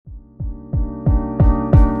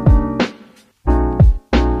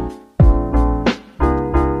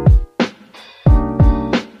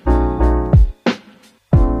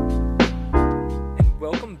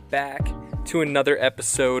to another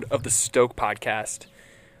episode of the Stoke podcast.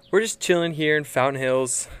 We're just chilling here in Fountain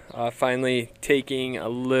Hills, finally taking a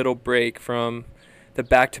little break from the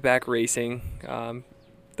back-to-back racing.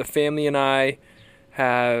 The family and I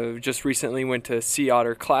have just recently went to Sea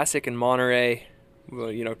Otter Classic in Monterey,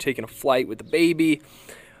 taking a flight with the baby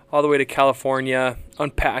all the way to California,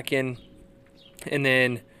 unpacking, and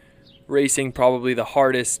then racing probably the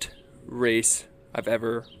hardest race I've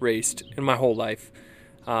ever raced in my whole life.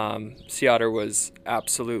 Sea Otter was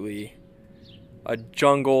absolutely a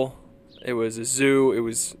jungle. It was a zoo. It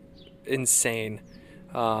was insane.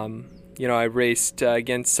 I raced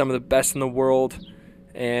against some of the best in the world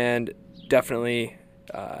and definitely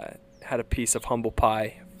had a piece of humble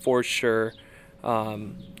pie for sure.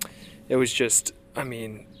 It was just,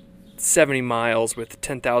 70 miles with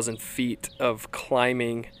 10,000 feet of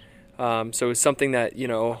climbing. So it was something that,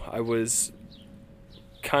 I was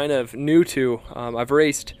kind of new to. I've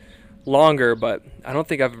raced longer, but I don't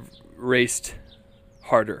think I've raced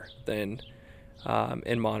harder than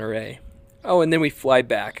in Monterey. Oh, and then we fly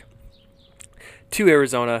back to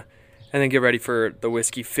Arizona and then get ready for the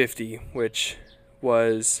Whiskey 50, which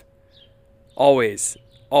was always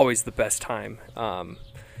the best time.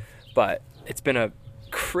 But it's been a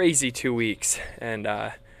crazy 2 weeks, and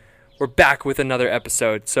we're back with another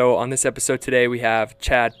episode. So on this episode today, we have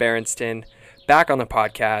Chad Barentsen back on the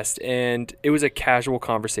podcast, and it was a casual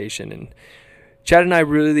conversation. And Chad and I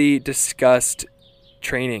really discussed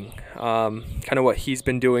training, kind of what he's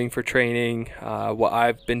been doing for training, what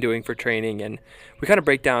I've been doing for training, and we kind of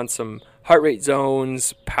break down some heart rate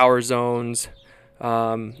zones, power zones,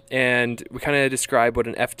 and we kind of describe what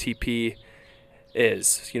an FTP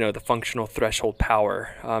is, the functional threshold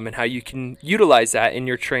power, and how you can utilize that in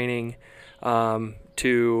your training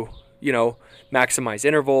to, maximize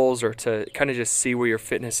intervals or to kind of just see where your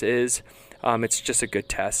fitness is. It's just a good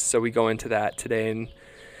test. So we go into that today in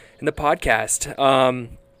the podcast.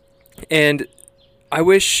 And I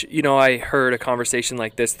wish, I heard a conversation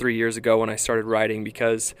like this 3 years ago when I started riding,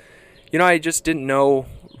 because, I just didn't know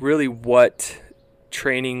really what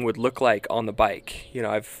training would look like on the bike.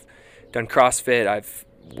 I've done CrossFit, I've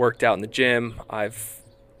worked out in the gym, I've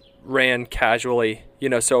ran casually,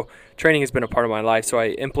 so training has been a part of my life. So I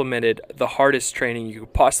implemented the hardest training you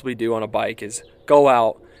could possibly do on a bike is go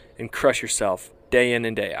out and crush yourself day in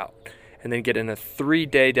and day out, and then get in a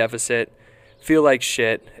 3-day deficit, feel like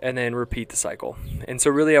shit, and then repeat the cycle. And so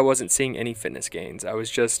really I wasn't seeing any fitness gains. I was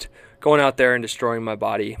just going out there and destroying my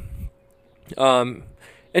body. And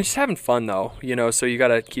just having fun though, so you got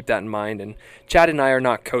to keep that in mind. And Chad and I are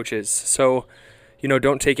not coaches. So,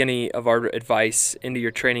 don't take any of our advice into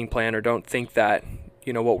your training plan, or don't think that,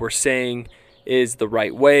 what we're saying is the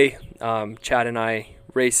right way. Chad and I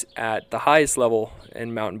race at the highest level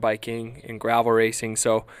in mountain biking and gravel racing.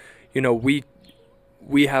 So, we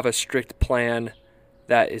have a strict plan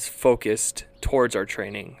that is focused towards our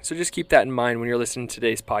training. So just keep that in mind when you're listening to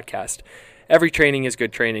today's podcast. Every training is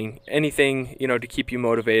good training. Anything, to keep you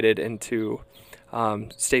motivated and to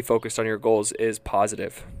stay focused on your goals is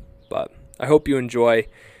positive. But I hope you enjoy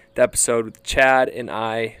the episode with Chad and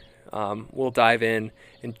I. We'll dive in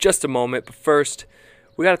just a moment. But first,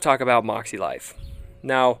 we got to talk about Moxie Life.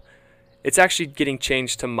 Now, it's actually getting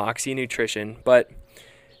changed to Moxie Nutrition, but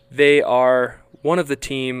they are one of the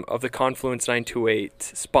team of the Confluence 928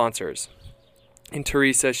 sponsors. And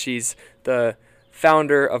Teresa, she's the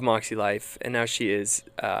founder of Moxie Life, and now she is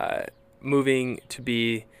moving to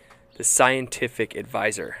be the scientific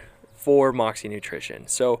advisor for Moxie Nutrition.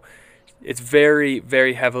 So it's very,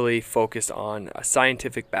 very heavily focused on a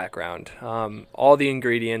scientific background. All the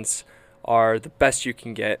ingredients are the best you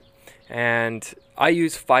can get, and I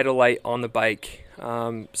use Phytolite on the bike.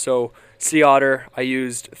 So Sea Otter, I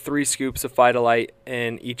used 3 scoops of Phytolite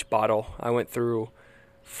in each bottle. I went through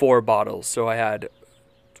 4 bottles, so I had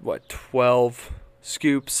 12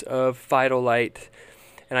 scoops of Phytolite,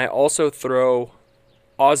 and I also throw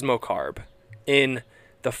Osmocarb in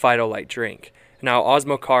the Phytolite drink. Now,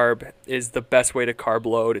 Osmocarb is the best way to carb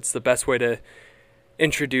load. It's the best way to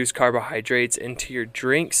introduce carbohydrates into your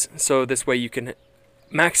drinks, so this way you can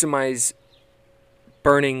maximize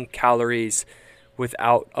burning calories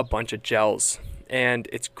without a bunch of gels. And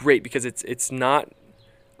it's great because it's not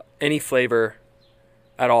any flavor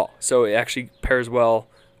at all, so it actually pairs well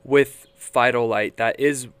with Phytolite. That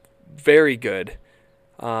is very good,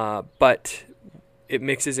 but it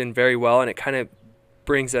mixes in very well, and it kind of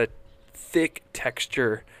brings a thick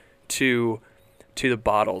texture to the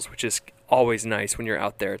bottles, which is always nice when you're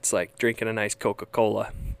out there. It's like drinking a nice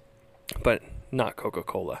Coca-Cola, but not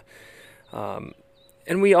Coca-Cola.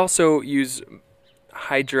 And we also use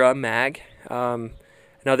Hydra Mag, and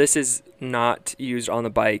Now, this is not used on the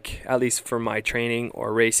bike, at least for my training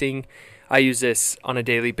or racing. I use this on a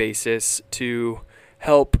daily basis to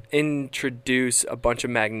help introduce a bunch of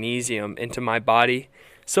magnesium into my body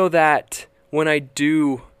so that when I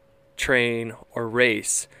do train or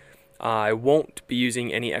race, I won't be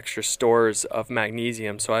using any extra stores of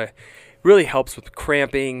magnesium. So I really helps with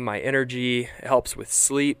cramping, my energy, it helps with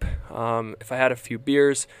sleep. If I had a few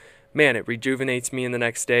beers, man, it rejuvenates me in the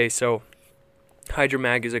next day. So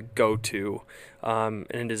Hydromag is a go-to, and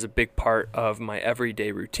it is a big part of my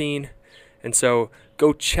everyday routine. And so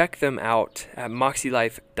go check them out at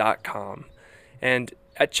moxylife.com. And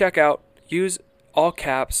at checkout, use all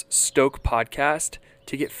caps Stoke Podcast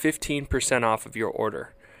to get 15% off of your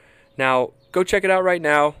order. Now, go check it out right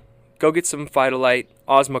now. Go get some Phytolite,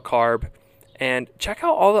 Osmocarb, and check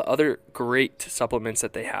out all the other great supplements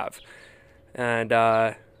that they have. And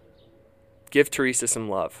give Teresa some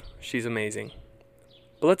love. She's amazing.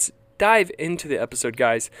 But let's dive into the episode,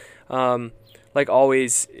 guys. Like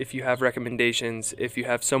always, if you have recommendations, if you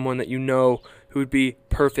have someone that you know who would be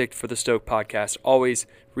perfect for the Stoke podcast, always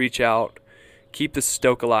reach out. Keep the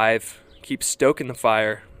Stoke alive. Keep stoking the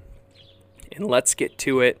fire. And let's get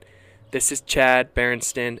to it. This is Chad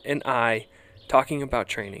Barentsen and I talking about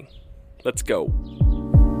training. Let's go.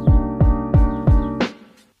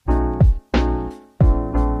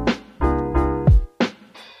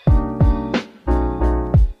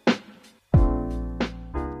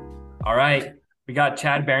 All right. We got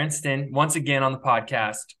Chad Barentsen once again on the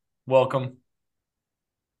podcast. Welcome.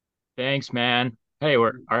 Thanks, man. Hey,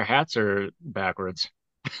 our hats are backwards.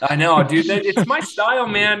 I know, dude. It's my style,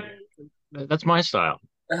 man. That's my style.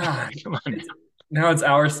 Ah, Come on it's, now it's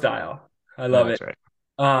our style. I now. love it. That's right.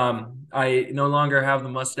 I no longer have the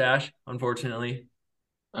mustache, unfortunately.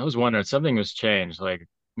 I was wondering something was changed. Like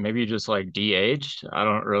maybe you just like de-aged. I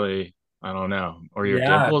don't know. Or your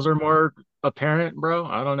Yeah, dimples are more apparent, bro.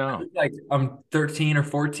 I don't I know. look like I'm 13 or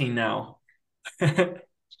 14 now. It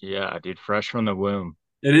Yeah, dude, fresh from the womb.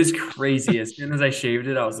 is crazy. As soon as I shaved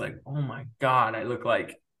it, I was like, oh my God, I look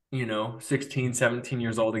like, 16, 17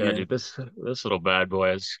 years old Yeah, again. dude, this little bad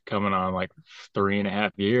boy is coming on like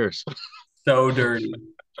 3.5 years. So dirty.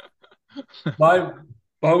 My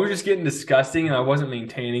I was just getting disgusting and I wasn't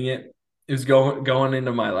maintaining it. It was going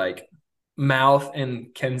into my like mouth,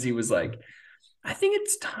 and Kenzie was like, I think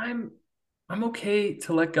it's time. I'm okay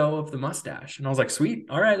to let go of the mustache. And I was like, sweet.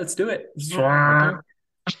 All right, let's do it. Okay.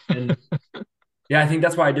 And yeah, I think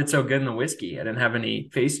that's why I did so good in the whiskey. I didn't have any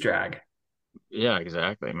face drag. Yeah,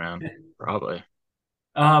 exactly, man. Probably.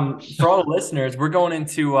 For all the listeners, we're going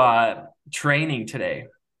into training today.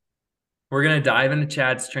 We're gonna dive into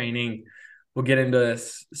Chad's training. We'll get into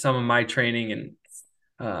some of my training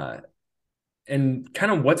uh, and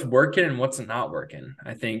kind of what's working and what's not working.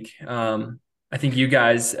 I think you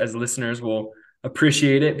guys as listeners will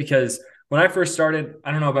appreciate it because when I first started,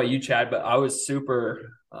 I don't know about you, Chad, but I was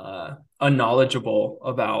super unknowledgeable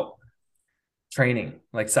about training,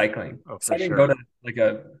 like cycling. Oh, So for I didn't go sure. to like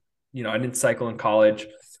I didn't cycle in college.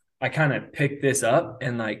 I kind of picked this up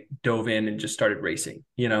and like dove in and just started racing.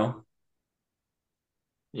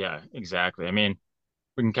 Yeah, exactly. I mean,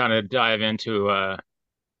 we can kind of dive into a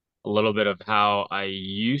little bit of how I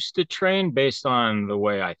used to train based on the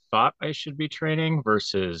way I thought I should be training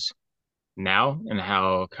versus now, and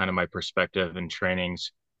how kind of my perspective and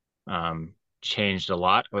trainings changed a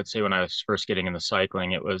lot. I would say when I was first getting into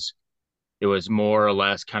cycling, it was more or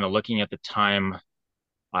less kind of looking at the time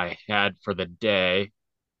I had for the day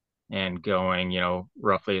and going,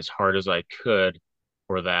 roughly as hard as I could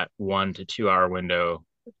for that 1 to 2 hour window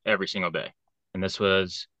every single day. And this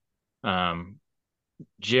was um,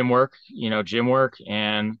 gym work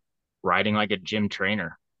and riding like a gym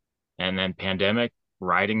trainer. And then pandemic,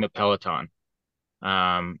 riding the Peloton.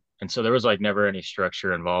 And so there was like never any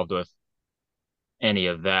structure involved with any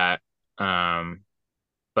of that. Um,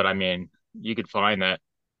 but I mean, you could find that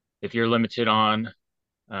if you're limited on,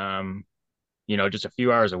 um, just a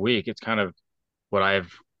few hours a week, it's kind of what I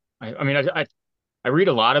mean, I read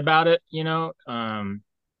a lot about it,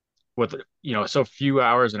 with, so few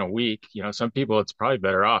hours in a week, some people, it's probably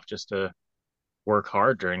better off just to work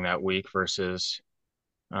hard during that week versus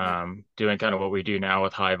doing kind of what we do now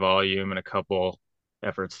with high volume and a couple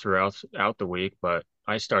efforts throughout out the week. But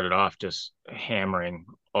I started off just hammering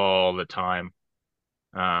all the time.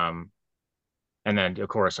 Um, and then of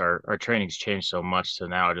course our training's changed so much to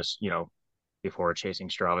now just, before chasing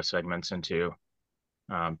Strava segments into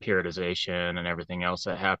periodization and everything else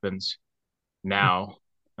that happens now.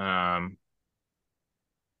 Um,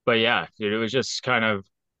 but yeah, dude, it was just kind of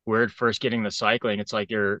weird first getting the cycling. It's like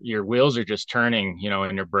your wheels are just turning,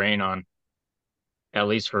 in your brain on at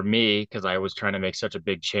least for me, because I was trying to make such a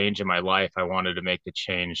big change in my life, I wanted to make the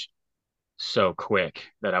change so quick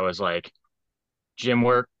that I was like, gym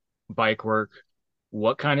work, bike work,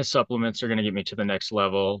 what kind of supplements are going to get me to the next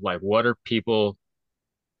level? Like, what are people,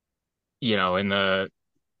 in the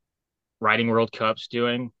riding World Cups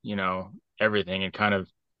doing, everything, and kind of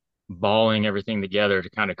balling everything together to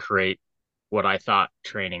kind of create what I thought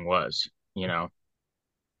training was, you know.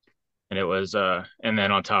 And it was and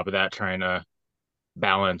then on top of that trying to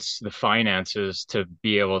balance the finances to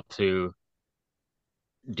be able to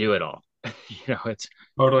do it all. It's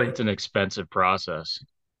Totally. it's an expensive process.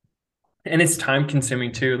 And it's time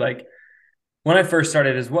consuming too. Like when I first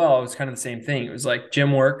started as well, it was kind of the same thing. It was like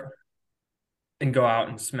gym work and go out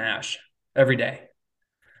and smash every day.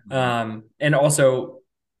 Mhm. And also,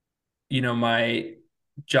 my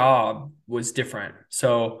job was different.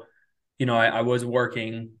 So, I was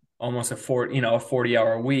working almost a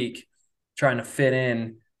 40-hour week trying to fit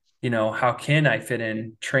in, how can I fit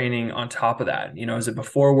in training on top of that? Is it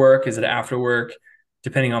before work? Is it after work?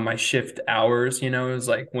 Depending on my shift hours, it was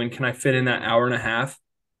like, when can I fit in that hour and a half?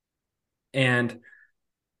 And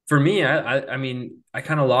for me, I mean, I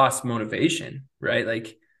kind of lost motivation, right?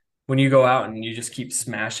 Like when you go out and you just keep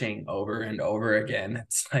smashing over and over again,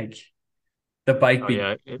 it's like the bike Oh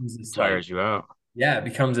yeah, it becomes this like, tires you out. yeah, it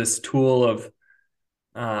becomes this tool of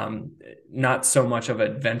um not so much of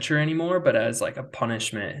adventure anymore, but as like a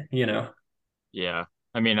punishment. Yeah.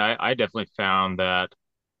 I mean, I definitely found that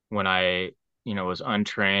when I, was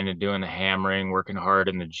untrained and doing the hammering, working hard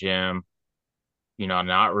in the gym,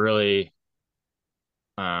 not really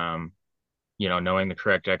um knowing the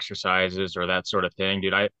correct exercises or that sort of thing,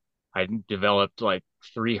 dude, I developed like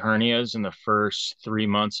three hernias in the first 3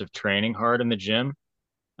 months of training hard in the gym.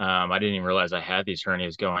 I didn't even realize I had these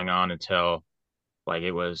hernias going on until like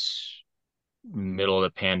it was middle of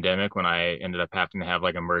the pandemic when I ended up having to have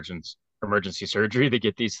like emergency surgery to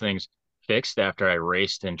get these things fixed after I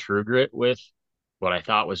raced in True Grit with what I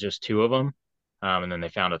thought was just two of them. And then they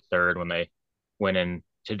found a third when they went in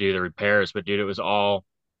to do the repairs. But dude, it was all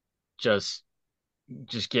just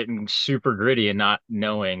just getting super gritty and not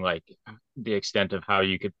knowing like the extent of how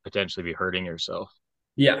you could potentially be hurting yourself.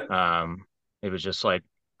 Yeah. Um, it was just like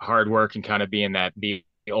hard work and kind of being the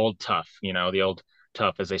old tough, the old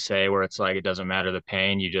tough, as they say, where it's like it doesn't matter the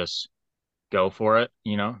pain, you just go for it,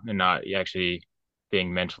 and not actually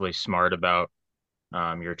being mentally smart about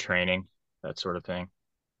your training, that sort of thing.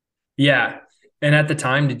 Yeah. And at the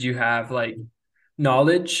time, did you have like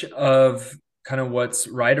knowledge of kind of what's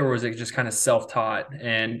right, or was it just kind of self-taught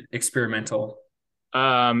and experimental?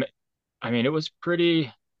 Um, I mean, it was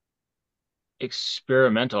pretty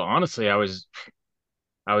experimental. Honestly, I was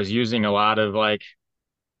using a lot of like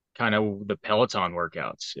kind of the Peloton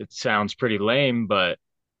workouts. It sounds pretty lame, but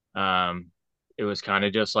um, it was kind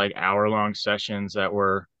of just like hour-long sessions that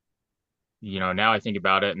were, now I think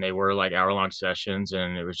about it, and they were like hour-long sessions,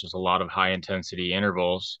 and it was just a lot of high-intensity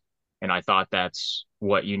intervals. And I thought that's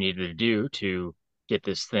what you needed to do to get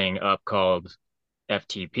this thing up called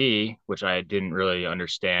FTP, which I didn't really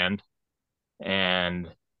understand. And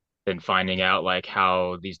then finding out like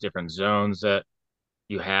how these different zones that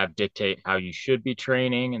you have dictate how you should be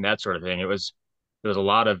training and that sort of thing. It was a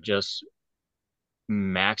lot of just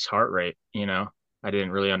max heart rate. I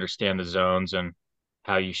didn't really understand the zones and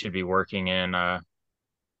how you should be working in I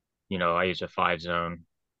use a 5 zone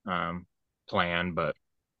um plan, but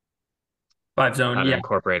Five how zone, to yeah.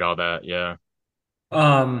 incorporate all that. Yeah.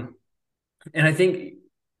 Um, and I think,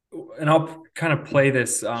 and I'll kind of play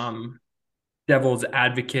this devil's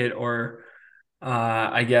advocate, or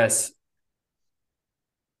I guess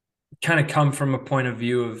kind of come from a point of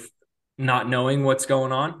view of not knowing what's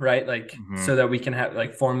going on, right? Like Hmm. so that we can have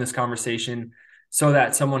like form this conversation so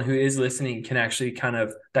that someone who is listening can actually kind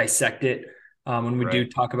of dissect it when we do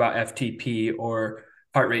Right. talk about FTP or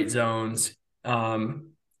heart rate zones.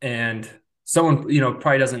 And someone,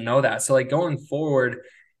 probably doesn't know that. So like going forward,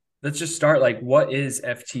 let's just start like what is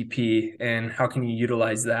FTP and how can you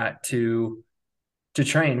utilize that to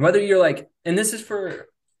train? Whether you're like, and this is for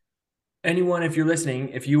anyone, if you're listening,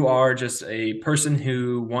 if you are just a person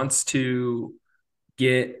who wants to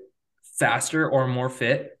get faster or more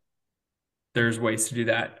fit, there's ways to do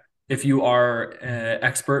that. If you are an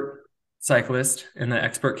expert cyclist in the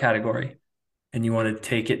expert category and you want to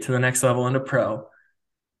take it to the next level into pro,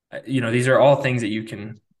 these are all things that you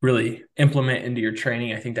can really implement into your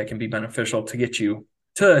training. I think that can be beneficial to get you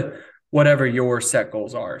to whatever your set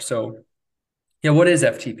goals are. So, yeah, what is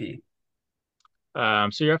FTP?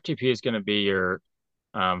 So your FTP is going to be your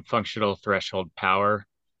functional threshold power,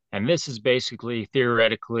 and this is basically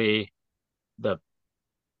theoretically the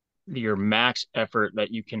your max effort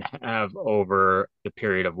that you can have over the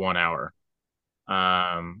period of 1 hour.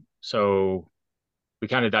 So we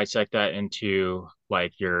kind of dissect that into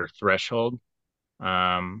like your threshold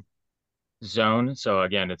um, zone. So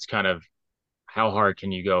again, it's kind of how hard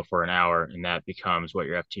can you go for an hour, and that becomes what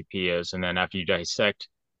your FTP is. And then after you dissect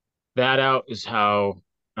that out, is how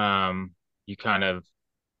you kind of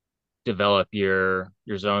develop your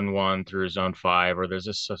zone 1 through zone 5, or there's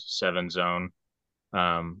a 7 zone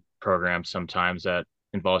program sometimes that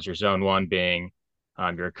involves your zone 1 being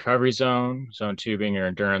your recovery zone, zone 2 being your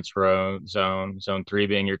endurance zone 3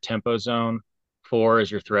 being your tempo zone, 4 is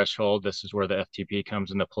your threshold. This is where the FTP comes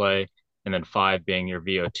into play, and then 5 being your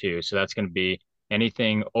VO2. So that's going to be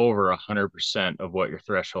anything over 100% of what your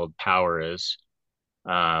threshold power is.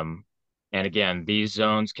 Um, and again, these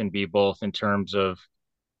zones can be both in terms of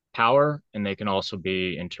power, and they can also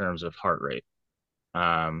be in terms of heart rate.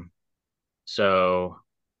 Um, so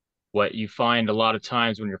what you find a lot of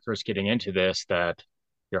times when you're first getting into this, that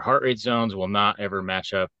your heart rate zones will not ever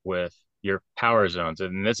match up with your power zones.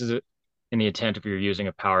 And this is in the intent if you're using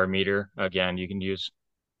a power meter. Again, you can use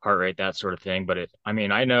heart rate, that sort of thing. But I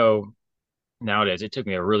mean, I know nowadays it took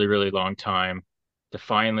me a really, really long time to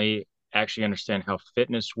finally actually understand how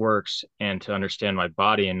fitness works and to understand my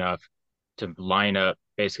body enough to line up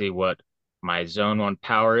basically what my zone 1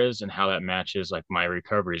 power is and how that matches like my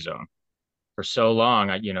recovery zone. For so long,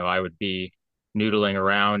 I would be noodling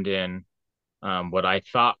around in what I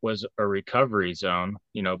thought was a recovery zone,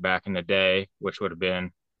 back in the day, which would have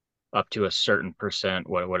been up to a certain percent.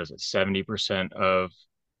 What is it, 70% of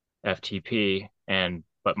FTP,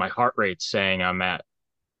 but my heart rate's saying I'm at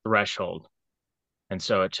threshold. And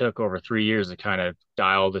so it took over 3 years to kind of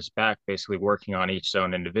dial this back, basically working on each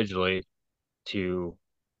zone individually to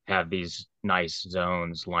have these nice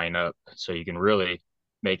zones line up so you can really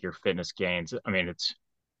make your fitness gains. I mean,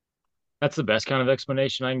 that's the best kind of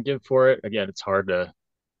explanation I can give for it. Again, it's hard to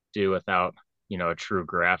do without, a true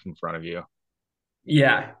graph in front of you.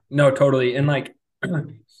 Yeah, no, totally. And like,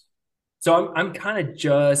 so I'm kind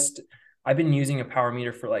of I've been using a power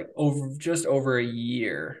meter for like just over a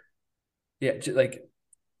year. Yeah, like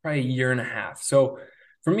probably a year and a half. So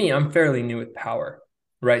for me, I'm fairly new with power,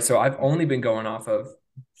 right? So I've only been going off of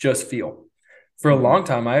just feel. For a Mm-hmm. long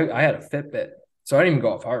time, I had a Fitbit, so I didn't even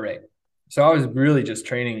go off heart rate. So I was really just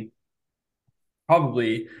training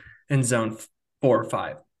probably in zone 4 or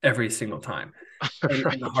 5 every single time in the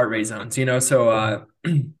Right. heart rate zones, you know? So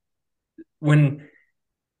when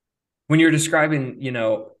when you're describing,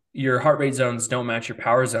 your heart rate zones don't match your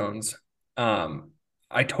power zones,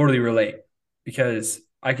 I totally relate because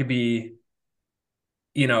I could be,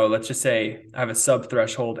 let's just say I have a sub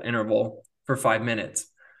threshold interval for 5 minutes,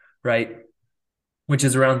 right? Which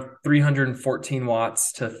is around 314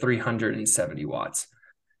 watts to 370 watts.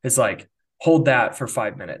 It's like, hold that for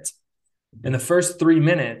 5 minutes. In the first 3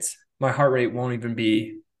 minutes, my heart rate won't even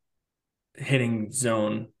be hitting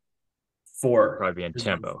zone four. Probably be in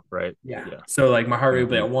tempo, right? Yeah. Yeah. So like my heart rate will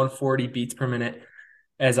be Mm-hmm. at 140 beats per minute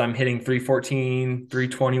as I'm hitting 314,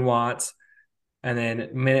 320 watts. And then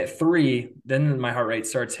minute 3, then my heart rate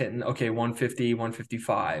starts hitting, okay, 150,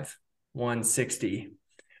 155, 160.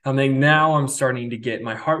 I mean, now I'm starting to get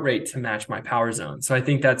my heart rate to match my power zone. So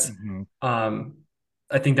Mm-hmm. um,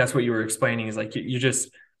 I think that's what you were explaining is like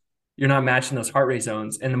you're not matching those heart rate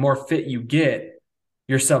zones. And the more fit you get,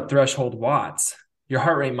 your sub threshold watts, your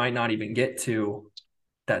heart rate might not even get to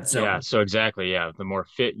that Yeah. zone. So exactly. Yeah. The more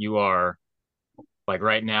fit you are, like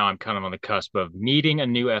right now, I'm kind of on the cusp of needing a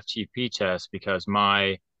new FTP test because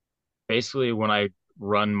basically when I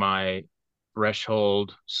run my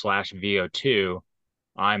threshold/slash VO2,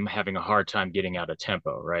 I'm having a hard time getting out of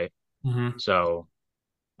tempo, right? Mm-hmm. So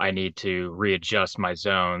I need to readjust my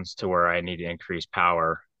zones to where I need to increase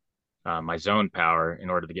power, my zone power, in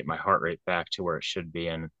order to get my heart rate back to where it should be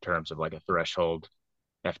in terms of like a threshold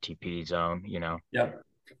FTP zone. Yeah.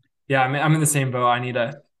 Yeah. I'm in the same boat. I need But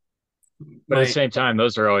at the my, same time,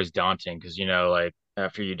 those are always daunting because, like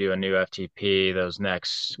after you do a new FTP, those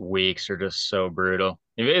next weeks are just so brutal.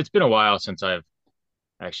 It's been a while since I've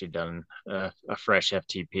actually done a fresh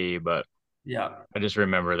FTP, but yeah, I just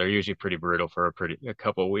remember they're usually pretty brutal for a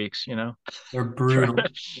couple of weeks. they're Trying to brutal.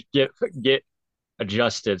 get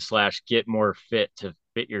adjusted/slash get more fit to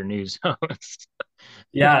fit your new zones.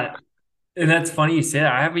 Yeah. And that's funny you say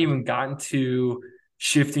that. I haven't even gotten to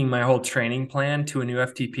shifting my whole training plan to a new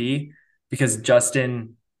FTP because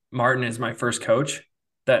Justin Martin is my first coach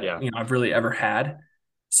that Yeah. I've really ever had.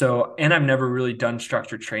 So, and I've never really done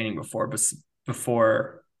structured training before, but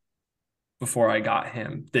before before I got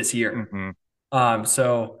him this year. Hmm.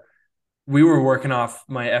 So we were working off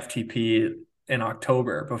my FTP in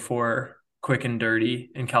October before Quick and Dirty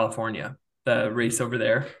in California, the race over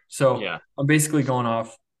there. So Yeah. I'm basically going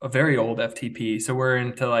off a very old FTP. So we're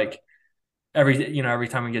into like every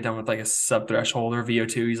time we get done with like a sub threshold or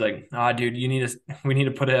VO2, he's like, dude, we need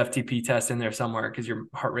to put an FTP test in there somewhere because your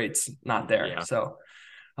heart rate's not there. Yeah. So,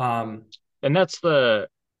 um, And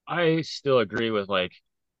I still agree with like,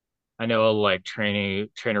 I know like Trainer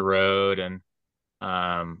Road and,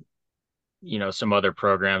 um, some other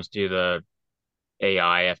programs do the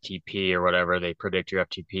AI FTP or whatever. They predict your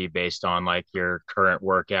FTP based on like your current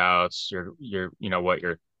workouts, what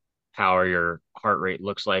your heart rate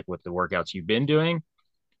looks like with the workouts you've been doing.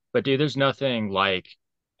 But dude, there's nothing like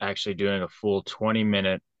actually doing a full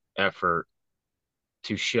 20-minute effort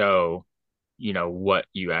to show, what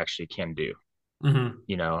you actually can do. mhm.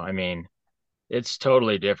 I mean, it's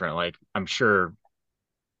totally different. Like I'm sure,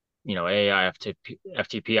 AI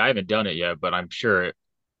FTP, I haven't done it yet, but I'm sure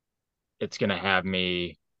it's gonna have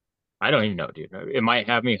me. I don't even know, dude. It might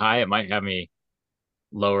have me high, it might have me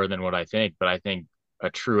lower than what I think, but I think a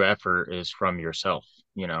true effort is from yourself.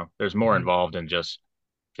 There's more Mhm. involved in just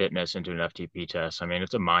fitness into an FTP test. I mean,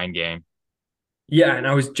 it's a mind game. Yeah, and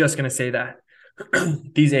I was just gonna say that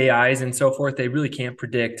these AIs and so forth, they really can't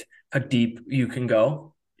predict how deep you can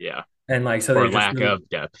go. Yeah. And like, so Or they're just lack really, of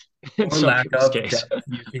depth in or some lack people's of case. depth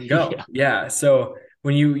you can go. Yeah, Yeah. So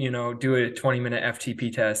when you do a 20-minute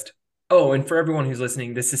FTP test, oh, and for everyone who's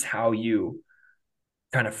listening, this is how you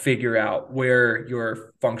kind of figure out where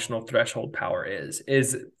your functional threshold power is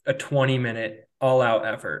a 20-minute all out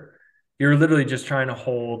effort. You're literally just trying to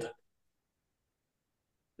hold,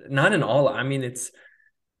 not an all, I mean, it's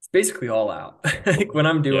basically all out. Like when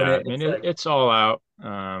I'm doing yeah. it, I mean, it's like, it's all out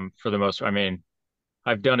for the most. I mean,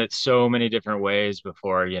 I've done it so many different ways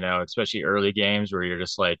before. Especially early games where you're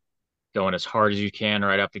just like going as hard as you can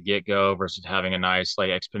right off the get go versus having a nice like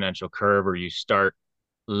exponential curve where you start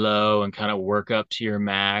low and kind of work up to your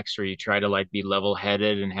max, or you try to like be level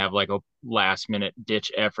headed and have like a last minute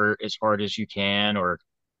ditch effort as hard as you can, or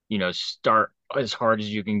start as hard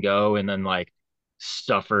as you can go and then like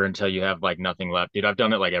suffer until you have like nothing left. Dude, I've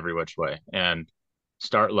done it like every which way, and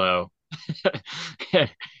start low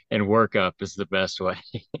and work up is the best way.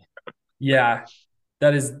 yeah,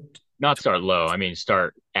 that is, Not start low, I mean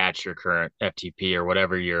start at your current FTP or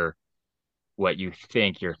whatever your what you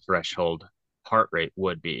think your threshold heart rate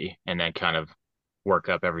would be, and then kind of work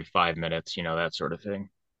up every 5 minutes, that sort of thing.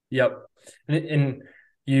 yep. And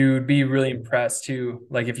you'd be really impressed too,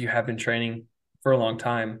 like if you have been training for a long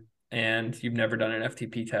time and you've never done an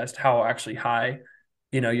FTP test, how actually high,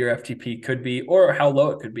 your FTP could be or how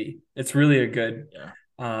low it could be. It's really Yeah,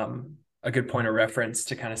 a good point of reference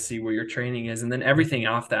to kind of see where your training is. And then everything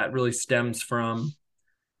off that really stems from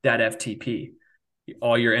that FTP.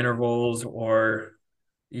 All your intervals or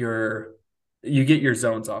your you get your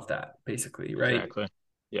zones off that basically, right? exactly.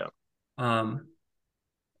 Yeah. Um,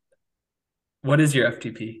 what is your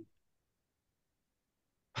FTP?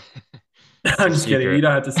 It's I'm a just kidding. You secret.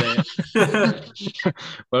 don't have to say it.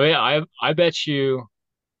 Well, yeah, I bet you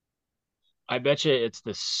it's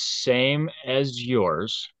the same as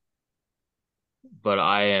yours, but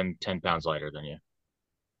I am 10 pounds lighter than you.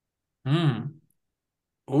 Hmm.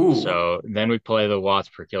 Ooh. So then we play the watts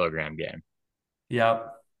per kilogram game. Yep.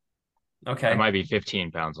 I Okay. might be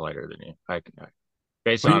 15 pounds lighter than you.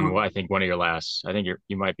 Based What do on what you? I think one of your last, I think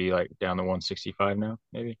you might be like down to 165 now,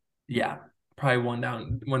 maybe Yeah. Probably one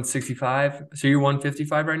down 165. So you're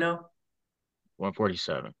 155 right now?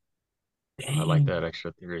 147. I like Dang. that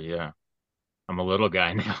extra three. Yeah. I'm a little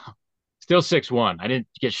guy now. Still 6'1". I didn't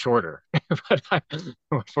get shorter, but I'm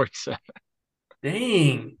 147.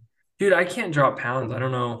 Dang. Dude, I can't drop pounds. I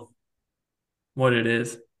don't know what it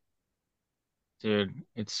is. Dude,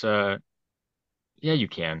 it's yeah, you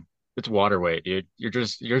can. It's water weight, dude.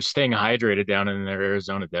 You're staying hydrated down in the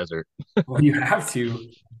Arizona desert. Well, you have to.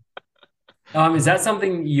 Is that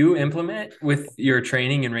something you implement with your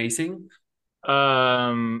training and racing?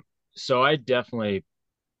 Um, so I definitely,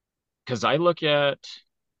 because I look at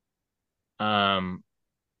um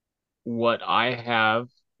what I have,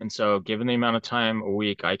 and so given the amount of time a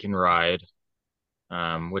week I can ride,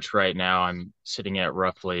 which right now I'm sitting at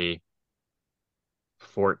roughly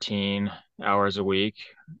 14 hours a week.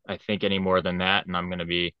 I think any more than that, and I'm going to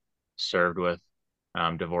be served with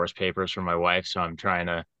divorce papers from my wife. So I'm trying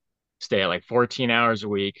to stay at like 14 hours a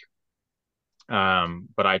week.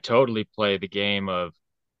 But I totally play the game of,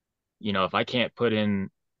 if I can't put in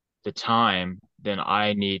the time, then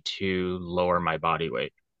I need to lower my body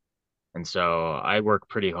weight. And so I work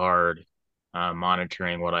pretty hard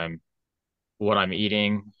monitoring what I'm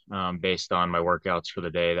eating based on my workouts for the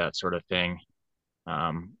day, that sort of thing.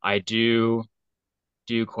 I do.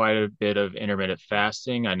 do quite a bit of intermittent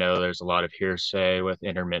fasting. I know there's a lot of hearsay with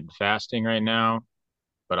intermittent fasting right now,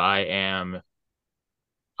 but I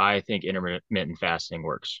think intermittent fasting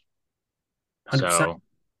works. 100%.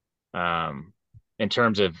 So, um, in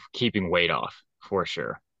terms of keeping weight off, for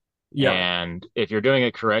sure. Yeah. And if you're doing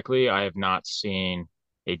it correctly, I have not seen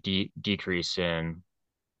a decrease in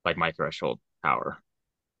like my threshold power,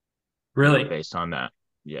 Really? based on that.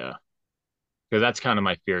 Yeah. Because that's kind of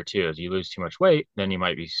my fear too, is you lose too much weight, then you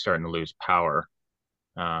might be starting to lose power.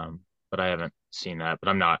 But I haven't seen that. But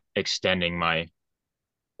I'm not extending my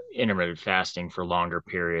intermittent fasting for longer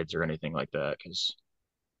periods or anything like that because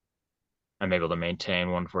I'm able to maintain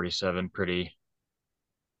 147 pretty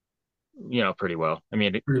well. I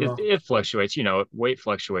mean, Pretty it, well. it fluctuates, weight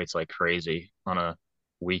fluctuates like crazy on a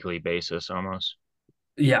weekly basis almost.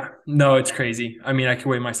 Yeah. No, it's crazy. I mean, I could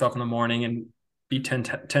weigh myself in the morning and be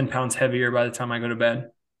 10 pounds heavier by the time I go to bed.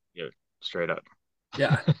 Yeah, straight up.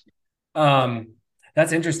 Yeah.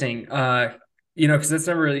 That's interesting. Because that's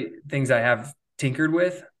never really things I have tinkered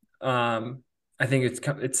with. Um, I think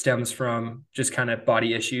it stems from just kind of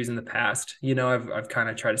body issues in the past. I've kind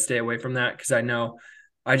of tried to stay away from that because I know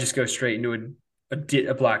I just go straight into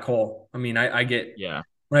a black hole. I mean, I get Yeah.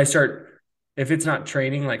 when I start if it's not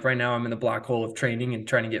training, like right now I'm in the black hole of training and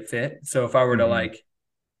trying to get fit. So if I were to Hmm. like,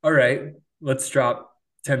 all right, let's drop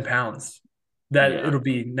 10 pounds, that Yeah. it'll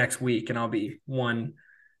be next week and I'll be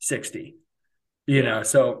 160 Yeah.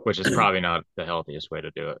 so Which is probably not the healthiest way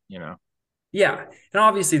to do it. yeah, and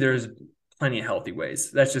obviously there's plenty of healthy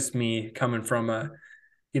ways. That's just me coming from a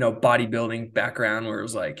bodybuilding background where it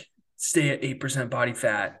was like stay at 8% body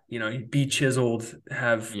fat, be chiseled,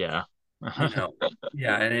 have Yeah. you know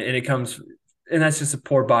yeah, and it comes, and that's just a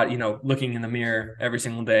poor body, looking in the mirror every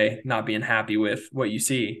single day, not being happy with what you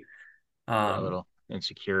see. Yeah, um little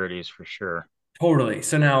insecurities for sure. Totally.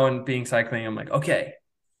 So now in being cycling, I'm like, okay,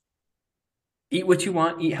 eat what you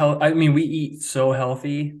want, eat health. I mean, we eat so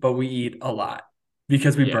healthy, but we eat a lot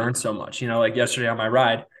because we Yeah. burn so much. Like yesterday on my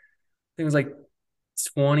ride, I think it was like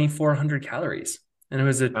 2,400 calories, and it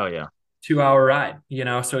was a Oh yeah. 2 hour ride.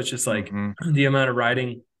 So it's just like Hmm. the amount of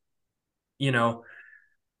riding, you know,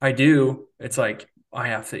 I do. It's like I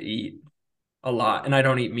have to eat a lot, and I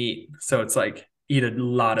don't eat meat, so it's like eat a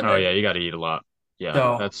lot of Oh it. yeah, you got to eat a lot. Yeah,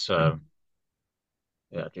 So that's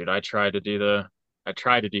yeah, dude. I tried to do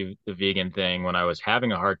the vegan thing when I was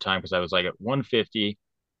having a hard time because I was like at 150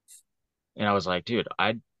 and I was like, dude,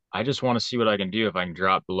 I just want to see what I can do if I can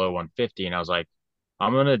drop below 150. And I was like,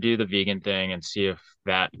 I'm gonna do the vegan thing and see if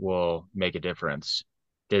that will make a difference.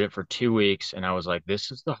 Did it for 2 weeks and I was like,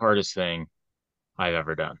 this is the hardest thing I've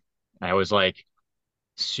ever done. I was like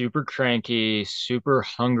super cranky, super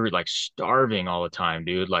hungry, like starving all the time,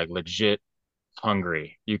 dude, like legit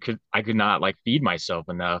hungry. I could not like feed myself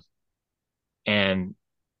enough. And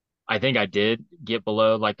I think I did get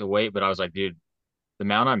below like the weight, but I was like, dude, the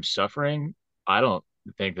amount I'm suffering, I don't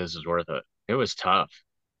think this is worth it. It was tough.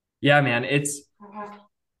 yeah, man,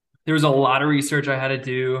 there was a lot of research I had to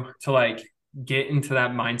do to like get into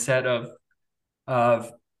that mindset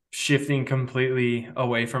of shifting completely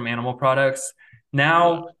away from animal products. Yeah.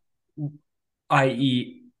 Now I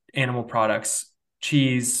eat animal products,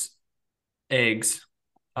 cheese, eggs,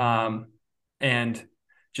 and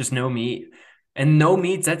just no meat. And no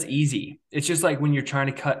meats, that's easy. It's just like when you're trying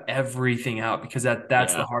to cut everything out because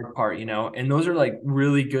that's the Yeah. hard part. And those are like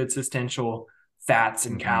really good substantial fats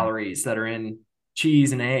and Hmm. calories that are in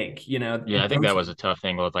cheese and egg, Yeah, and I think that was protein. a tough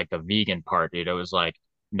thing with like the vegan part, dude. It was like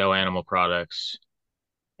no animal products.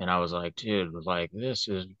 And I was like, dude, like this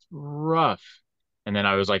is rough. And then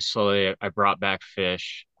I was like slowly I brought back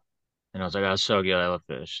fish and I was like, oh, so good. I love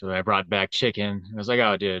fish. So I brought back chicken. I was like,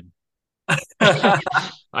 oh, dude,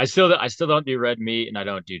 I still don't do red meat and I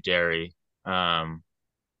don't do dairy. Um,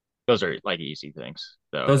 those are like easy things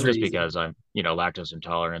though, Those are just easy. because I'm, lactose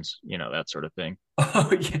intolerance, that sort of thing.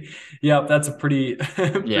 Oh, yeah. Yeah, that's a pretty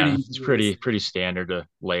pretty Yeah, easy it's list. pretty standard to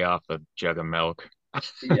lay off a jug of milk.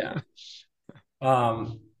 Yeah.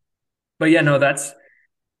 Um, but yeah, no, that's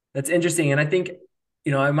interesting. And I think,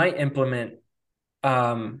 I might implement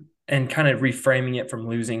and kind of reframing it from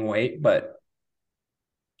losing weight, but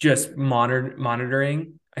just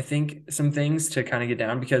monitoring, I think, some things to kind of get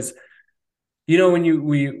down because when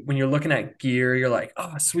you're looking at gear, you're like,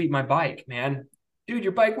 oh sweet, my bike, man. Dude,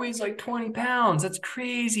 your bike weighs like 20 pounds. That's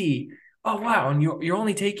crazy. Oh wow. And you're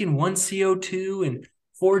only taking one CO2 and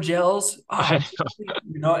four gels. Oh, I,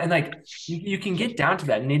 and like you can get down to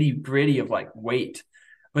that nitty gritty of like weight.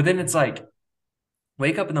 But then it's like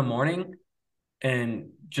wake up in the morning. and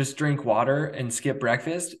just drink water and skip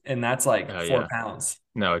breakfast, and that's like Oh four yeah. pounds.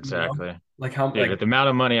 No, You know, exactly. like how Dude, the amount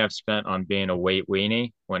of money I've spent on being a weight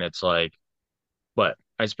weenie when it's like, but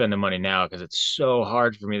I spend the money now because it's so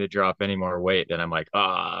hard for me to drop any more weight that I'm like,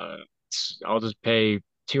 I'll just pay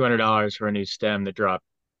 $200 for a new stem to drop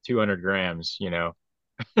 200 grams, you know?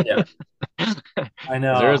 yeah, I Because there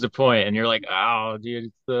know. is a point, and you're like, oh,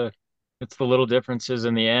 dude, it's the little differences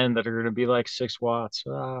in the end that are going to be like 6 watts.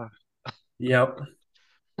 Yep,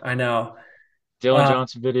 I know. Dylan Uh,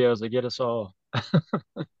 Johnson videos, they get us all.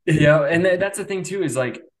 yeah, and that's the thing too is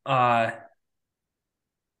like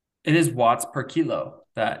it is watts per kilo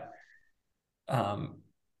that um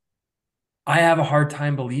I have a hard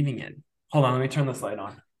time believing in. Hold on, let me turn this light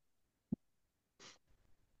on.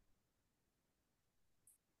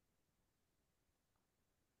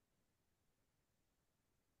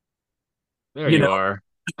 There You you know, are.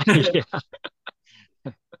 Yeah.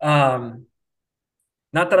 um,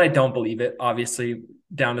 not that I don't believe it, obviously,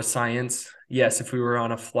 down to science. Yes, if we were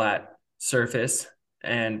on a flat surface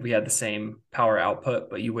and we had the same power output,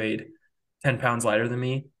 but you weighed 10 pounds lighter than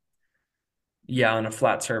me, yeah, on a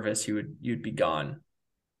flat surface, you'd be gone.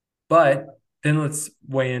 But then let's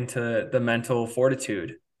weigh into the mental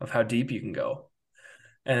fortitude of how deep you can go.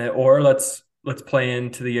 Or let's play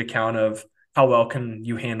into the account of how well can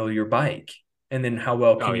you handle your bike, and then how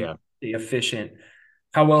well Oh can you yeah. stay efficient,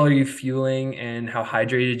 how well are you fueling, and how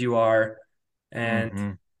hydrated you are.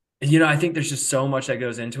 And Hmm. I think there's just so much that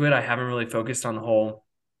goes into it. I haven't really focused on the whole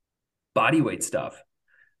body weight stuff,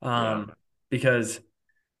 Yeah. because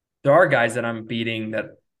there are guys that I'm beating that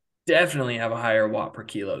definitely have a higher watt per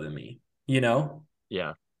kilo than me, you know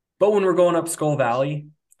Yeah. but when we're going up Skull Valley,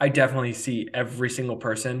 I definitely see every single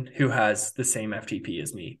person who has the same FTP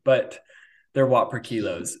as me, but their watt per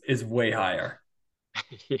kilos is way higher.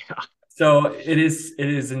 Yeah. So it is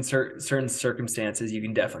in certain circumstances you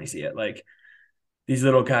can definitely see it. Like these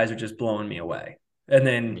little guys are just blowing me away, and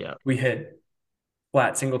then Yeah. we hit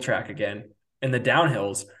flat single track again, and the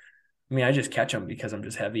downhills. I mean, I just catch them because I'm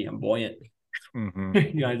just heavy. I'm buoyant. Hmm.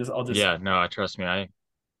 I'll just Yeah. No, trust me.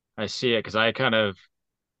 I see it because I kind of,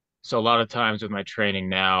 so a lot of times with my training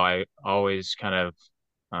now, I always kind of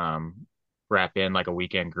um, wrap in like a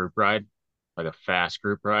weekend group ride, like a fast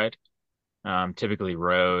group ride, typically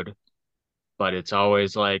road, but it's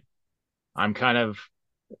always like I'm kind of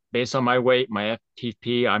based on my weight, my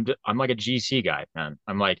FTP. I'm like a GC guy, man.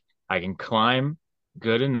 I'm like I can climb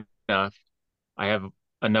good enough. I have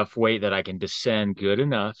enough weight that I can descend good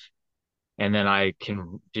enough, and then I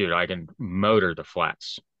can motor the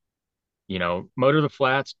flats. Motor the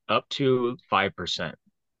flats up to 5%.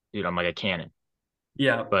 Dude, I'm like a cannon.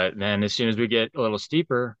 yeah, But then as soon as we get a little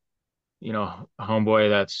steeper, a homeboy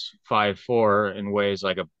that's 5'4" and weighs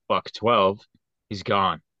like a buck 12, he's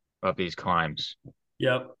gone up these climbs,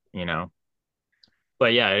 yep, you know.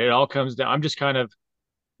 But yeah, it all comes down. I'm just kind of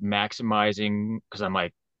maximizing because I'm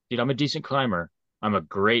like, dude, I'm a decent climber. I'm a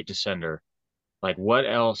great descender. Like, what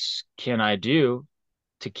else can I do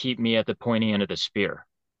to keep me at the pointy end of the spear?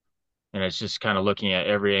 And it's just kind of looking at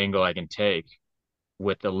every angle I can take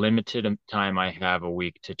with the limited time I have a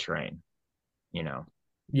week to train, you know,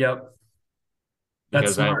 yep. That's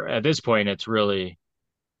because smart. at this point, it's really,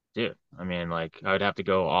 dude, I mean, like, I would have to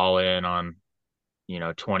go all in on,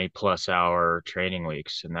 20+ hour training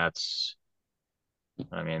weeks. And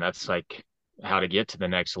I mean, that's like how to get to the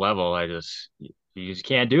next level. You just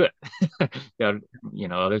can't do it. Got,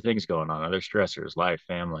 other things going on, other stressors, life,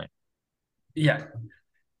 family, Yeah,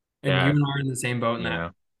 and you dad, and I are in the same boat in you that.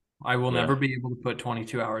 know, I will never yeah. be able to put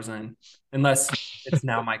 22 hours in unless it's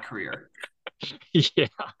now my career. Yeah.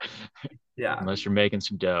 Yeah, Unless you're making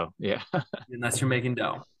some dough. Yeah. unless you're making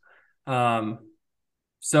dough. Um,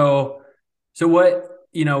 so so what,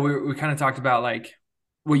 we kind of talked about like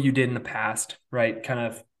what you did in the past, right? Kind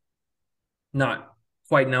of not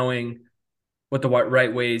quite knowing what the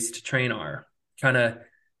right ways to train are. Kind of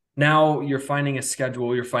now you're finding a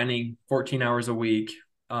schedule, you're finding 14 hours a week.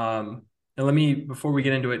 And before we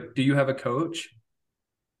get into it, do you have a coach?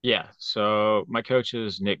 Yeah. So my coach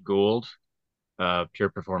is Nick Gould, Pure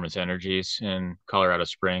Performance Energies in Colorado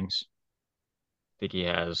Springs. I think he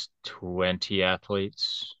has 20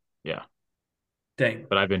 athletes. Yeah. Dang.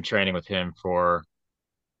 But I've been training with him for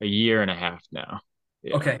a year and a half now.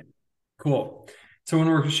 Yeah. Okay, cool. So when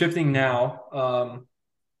we're shifting now,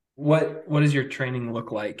 what does your training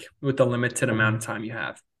look like with the limited amount of time you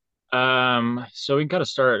have? So we can kind of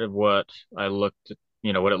start at what I looked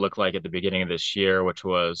at, what it looked like at the beginning of this year, which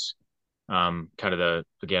was kind of the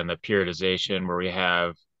periodization where we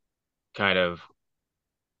have kind of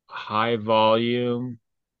high volume,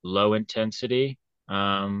 low intensity.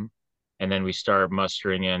 Um, and then we start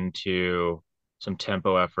mustering into some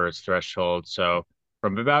tempo efforts, threshold. So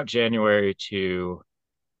from about January to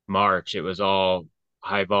March, it was all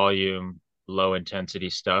high volume, low intensity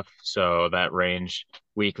stuff. So that ranged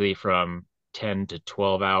weekly from 10 to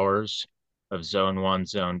 12 hours of zone one,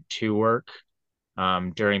 zone two work.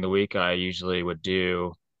 During the week, I usually would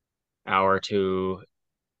do hour to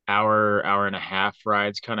hour and a half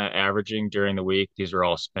rides, kind of averaging during the week. These are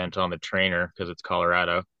all spent on the trainer because it's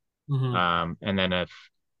Colorado. Mm-hmm. And then if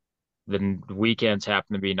the weekends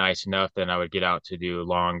happen to be nice enough, then I would get out to do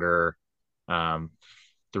longer, um,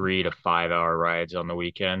 3 to 5 hour rides on the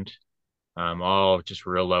weekend. All just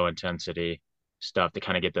real low intensity stuff to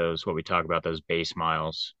kind of get those, what we talk about, those base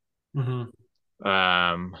miles. Mm-hmm.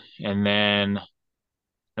 And then,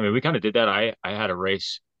 I mean, we kind of did that. I had a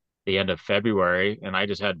race the end of February, and I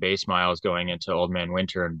just had base miles going into Old Man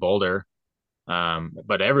Winter and Boulder.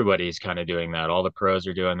 But everybody's kind of doing that. All the pros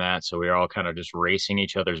are doing that. So we were all kind of just racing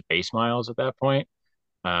each other's base miles at that point.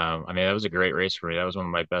 I mean, that was a great race for me. That was one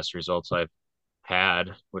of my best results I've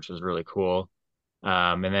had, which was really cool.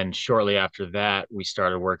 And then shortly after that, we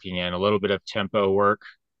started working in a little bit of tempo work,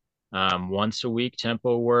 once a week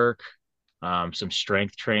tempo work, some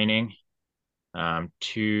strength training.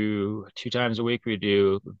 Two times a week, we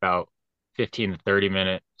do about 15 to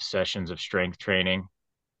 30-minute sessions of strength training,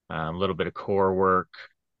 a little bit of core work.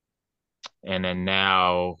 And then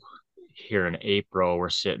now here in April, we're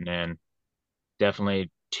sitting in definitely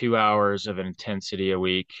 2 hours of intensity a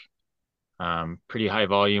week, pretty high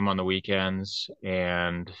volume on the weekends.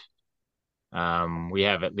 And we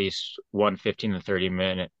have at least one 15 to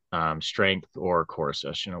 30-minute strength or core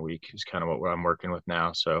session a week is kind of what I'm working with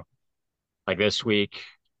now. So like this week,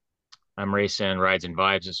 I'm racing rides and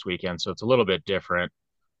vibes this weekend. So it's a little bit different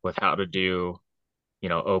with how to do,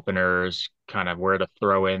 openers, kind of where to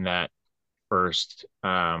throw in that first,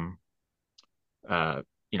 uh,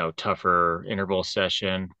 tougher interval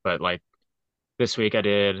session. But like this week I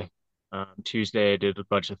did, Tuesday, I did a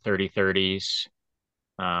bunch of 30-30s.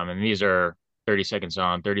 And these are 30 seconds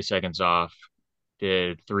on, 30 seconds off.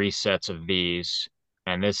 Did 3 sets of these.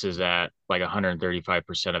 And this is at like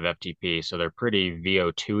 135% of FTP. So they're pretty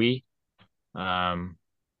VO2y. And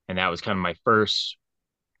that was kind of my first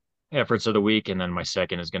efforts of the week. And then my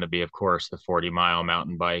second is going to be, of course, the 40-mile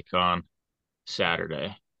mountain bike on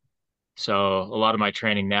Saturday. So a lot of my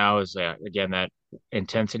training now is that, again, that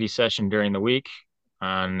intensity session during the week.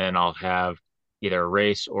 And then I'll have either a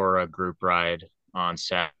race or a group ride on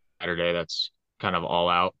Saturday. That's kind of all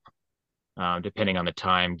out, depending on the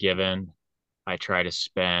time given. I try to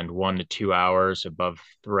spend 1 to 2 hours above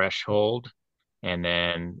threshold. And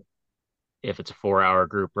then if it's a 4 hour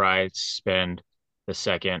group ride, spend the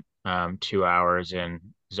second 2 hours in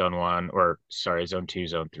zone one, or sorry, zone two,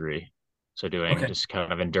 zone three. So doing Okay, just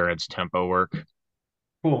kind of endurance tempo work.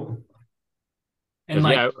 cool. And Because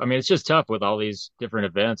like, yeah, I mean it's just tough with all these different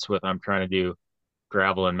events. With I'm trying to do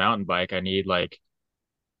gravel and mountain bike, I need like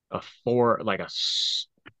a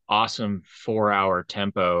awesome 4 hour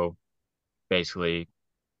tempo, basically,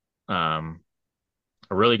 um,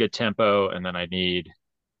 a really good tempo, and then I need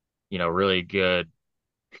really good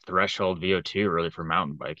threshold VO2 really for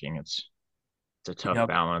mountain biking. It's a tough yep,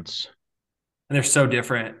 balance. and they're so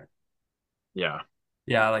different. Yeah.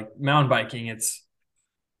 Yeah, like mountain biking, it's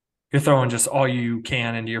you're throwing just all you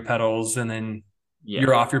can into your pedals, and then Yeah.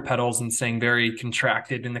 you're off your pedals and staying very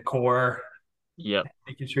contracted in the core, Yep.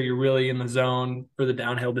 making sure you're really in the zone for the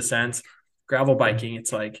downhill descents. Gravel biking,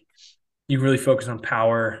 it's like you really focus on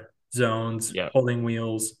power, zones, Yep. holding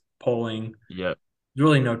wheels, pulling. Yep. There's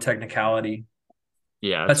really no technicality.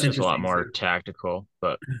 Yeah, That's it's just a lot interesting more too. tactical.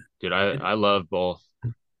 But dude, I love both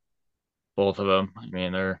of them. I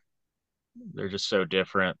mean, they're just so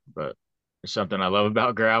different, but there's something I love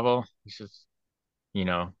about gravel. It's just, you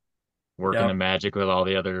know, working the Yep. magic with all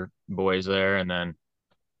the other boys there, and then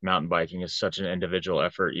mountain biking is such an individual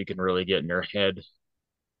effort. You can really get in your head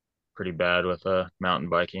pretty bad with mountain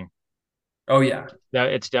biking. Oh yeah. Yeah,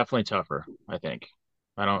 it's definitely tougher, I think.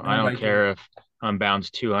 I Mountain don't biking. care if I'm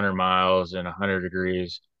bound 200 miles in 100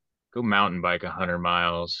 degrees. Go mountain bike 100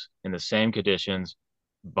 miles in the same conditions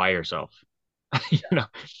by yourself. You know,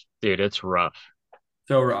 dude, it's rough.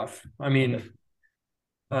 So rough. I mean,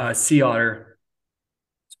 sea otter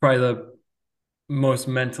is probably the most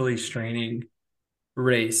mentally straining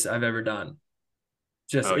race I've ever done.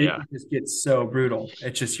 Just Oh it yeah. just gets so brutal.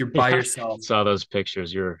 It's just you're by Yeah. yourself. Saw those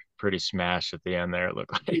pictures. You're pretty smashed at the end there, it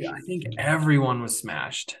looked like. Dude, I think everyone was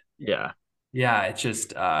smashed. Yeah. Yeah, it's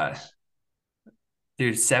just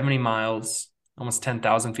dude, 70 miles, almost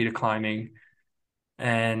 10,000 feet of climbing.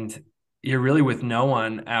 And you're really with no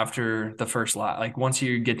one after the first lap. Like once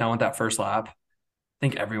you get done with that first lap, I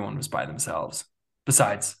think everyone was by themselves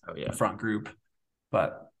besides Oh the yeah. front group.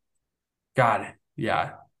 But God,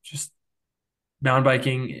 yeah, just mountain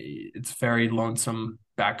biking, it's very lonesome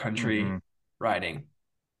backcountry Hmm. riding.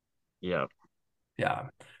 Yeah. Yeah.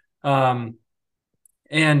 Um,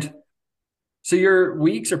 and so your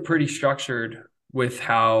weeks are pretty structured with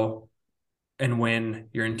how and when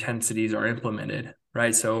your intensities are implemented,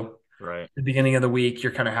 right? So Right. the beginning of the week,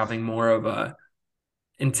 you're kind of having more of a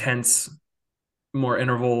intense, more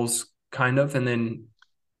intervals kind of, and then,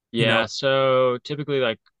 you know, Yeah. So typically,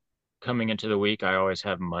 like coming into the week, I always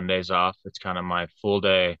have Mondays off. It's kind of my full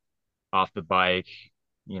day off the bike.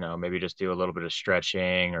 Maybe just do a little bit of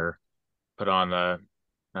stretching or put on the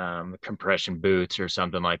compression boots or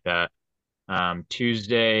something like that.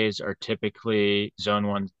 Tuesdays are typically zone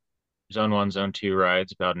one, zone two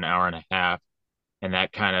rides, about an hour and a half. And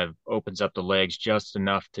that kind of opens up the legs just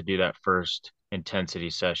enough to do that first intensity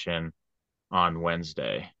session on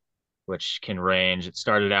Wednesday, which can range. It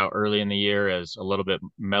started out early in the year as a little bit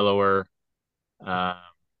mellower. Uh,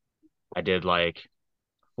 I did like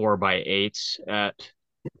 4x8s at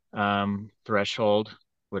threshold,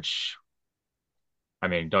 which I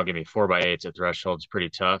mean, don't give me 4x8s at threshold is pretty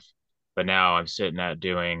tough. But now I'm sitting at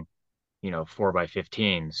doing,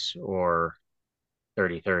 4x15s or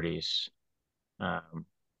 30/30s. Um,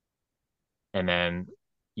 and then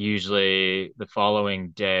usually the following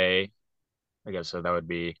day, I guess so that would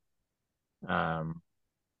be um,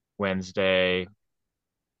 Wednesday,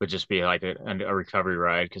 would just be like a recovery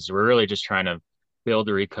ride because we're really just trying to build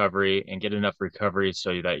a recovery and get enough recovery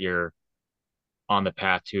so that you're on the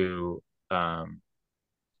path to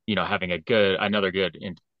having another good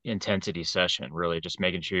intensity session, really just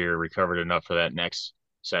making sure you're recovered enough for that next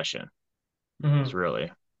session is mhm.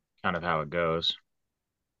 really kind of how it goes.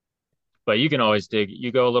 But you can always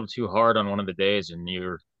you go a little too hard on one of the days and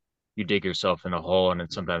you dig yourself in a hole, and then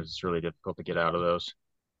sometimes it's really difficult to get out of those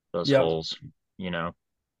Yep. holes, you know.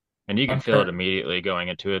 And you can I'm feel it current. immediately going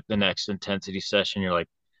into it. The next intensity session, you're like,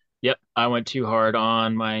 "Yep, I went too hard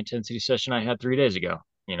on my intensity session I had 3 days ago."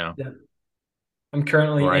 Yeah. I'm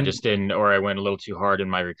currently Or I in. just didn't, or I went a little too hard in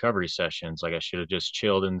my recovery sessions. Like I should have just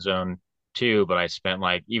chilled in zone two, but I spent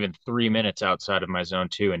like even 3 minutes outside of my zone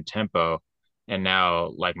two in tempo. And now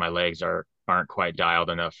like my legs aren't quite dialed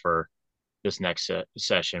enough for this next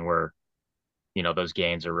session where, those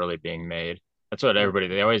gains are really being made. That's what Yeah.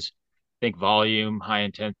 they always think volume, high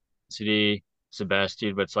intensity is the best,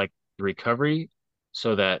 dude, but it's like the recovery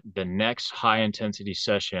so that the next high intensity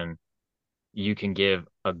session you can give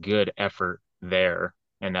a good effort there,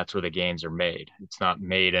 and that's where the gains are made. It's not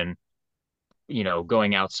made in,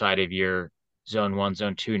 going outside of your zone one,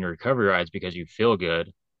 zone two in your recovery rides because you feel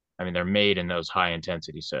good. I mean, they're made in those high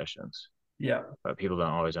intensity sessions, Yeah. but people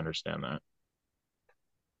don't always understand that.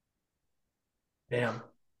 Damn.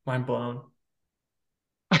 Mind blown.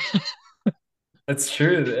 It's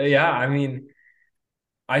true. Yeah. I mean,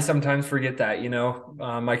 I sometimes forget that,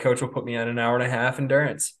 my coach will put me on an hour and a half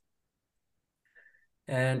endurance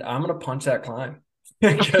and I'm going to punch that climb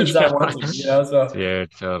because I Yeah, want to. So,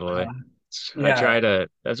 dude, totally. uh, I try yeah. to,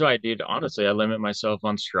 that's why I did. Honestly, I limit myself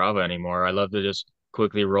on Strava anymore. I love to just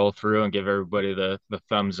quickly roll through and give everybody the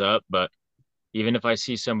thumbs up. But even if I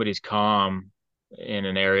see somebody's calm in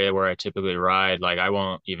an area where I typically ride, like I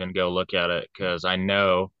won't even go look at it because I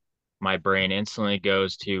know my brain instantly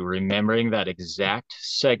goes to remembering that exact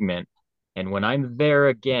segment. And when I'm there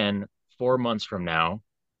again 4 months from now,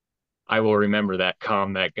 I will remember that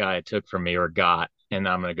calm that guy took from me or got, and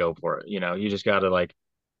I'm gonna go for it. You just gotta like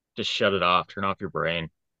just shut it off, turn off your brain,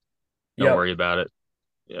 don't Yep. worry about it.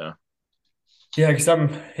 Yeah, Yeah. Because I'm,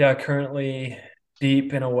 yeah, currently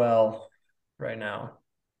deep in a well right now.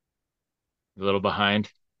 a little behind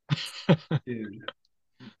Dude.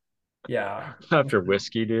 Yeah. after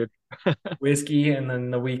whiskey, dude. Whiskey. And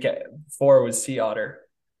then the week before was sea otter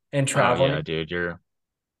and Oh yeah, traveling. dude,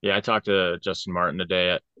 yeah. I talked to Justin Martin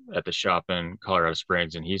today at the shop in Colorado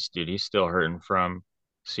Springs, and he's still hurting from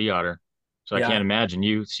sea otter. So I can't Yeah. imagine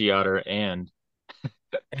you sea otter and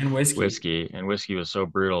And whiskey. whiskey. And whiskey was so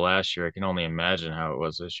brutal last year. I can only imagine how it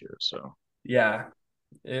was this year. So Yeah.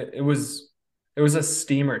 It was a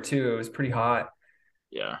steamer too. It was pretty hot.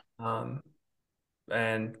 yeah, Um,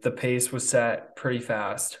 and the pace was set pretty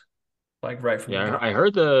fast, like right from the yeah. jump. I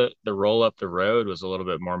heard the roll up the road was a little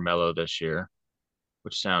bit more mellow this year,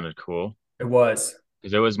 which sounded cool. It was.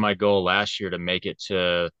 Because it was my goal last year to make it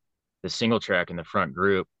to the single track in the front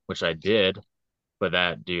group, which I did. But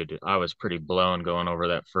that, dude, I was pretty blown going over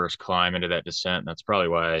that first climb into that descent. That's probably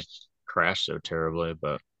why I crashed so terribly.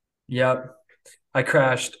 But Yep. I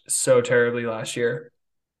crashed so terribly last year.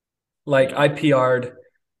 Like Yeah. I PR'd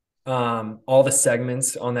all the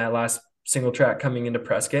segments on that last single track coming into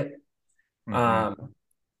Prescott. Hmm. Um,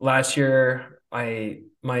 Last year, I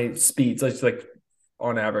my speeds like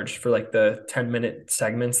on average for like the 10-minute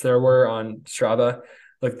segments there were on Strava,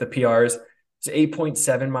 like the PRs, it's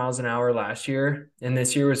 8.7 miles an hour last year, and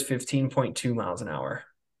this year was 15.2 miles an hour.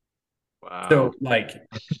 Wow. So like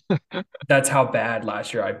that's how bad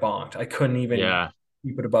last year I bonked. I couldn't even Yeah.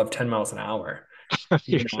 keep it above 10 miles an hour,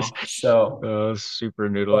 You're you just know. So super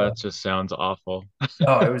noodle. uh, That just sounds awful.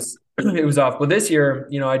 oh, it was it was off. But this year,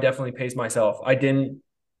 I definitely paced myself. I didn't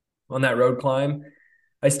on that road climb.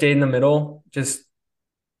 I stayed in the middle, just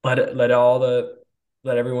let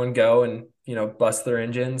everyone go and bust their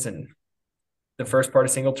engines. And the first part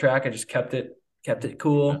of single track, I just kept it Yeah.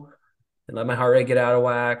 cool and let my heart rate get out of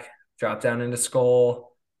whack, drop down into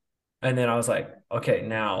skull, and then I was like, okay,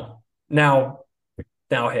 now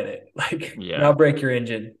hit it, like now Yeah. break your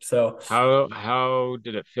engine. So How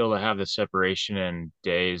did it feel to have the separation in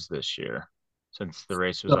days this year? Since the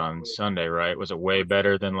race was on Sunday, right? Was it way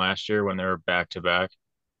better than last year when they were back to back?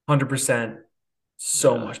 100%,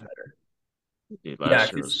 so Yeah. much better. Dude, Yeah,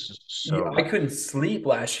 last year because was so I couldn't sleep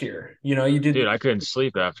last year. You dude, did I couldn't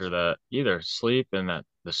sleep after that either. Sleep and that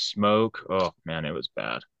the smoke. Oh man, it was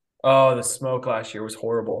bad. Oh, the smoke last year was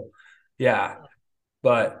horrible. Yeah.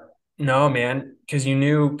 But no, man, because you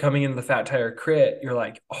knew coming into the Fat Tire Crit, you're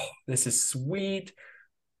like, oh, this is sweet.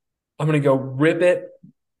 I'm gonna go rip it.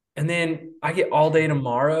 And then I get all day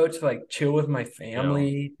tomorrow to like chill with my Chill.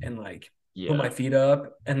 family and like put my Yeah. feet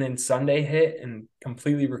up. And then Sunday hit and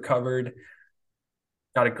completely recovered,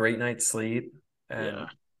 got a great night's sleep. Yeah. And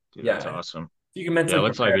Dude, that's yeah, awesome. you can Yeah, it mentally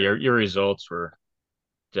looks like prepare. your results were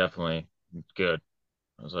definitely good.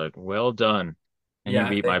 I was like, well done. And you Yeah,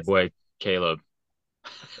 beat my thanks. boy Caleb.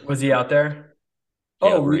 Was he out there? Oh,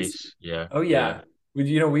 Caleb Reese. Reese. Yeah, Oh yeah.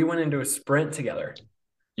 yeah. We went into a sprint together.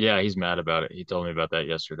 Yeah, he's mad about it. He told me about that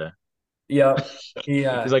yesterday. Yep. He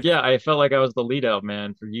He's like, yeah, I felt like I was the lead out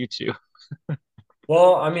man for you two.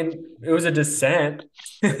 Well, I mean, it was a descent.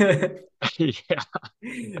 Yeah,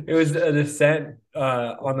 It was a descent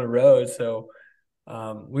on the road, so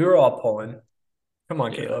we were all pulling. Come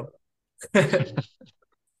on, yeah, Caleb.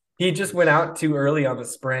 He just went out too early on the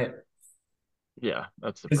sprint yeah.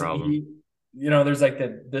 That's the because problem. there's like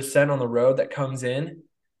the descent on the road that comes in,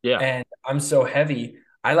 Yeah. and I'm so heavy,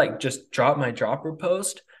 I like just dropped my dropper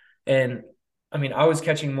post, and I mean, I was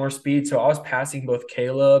catching more speed, so I was passing both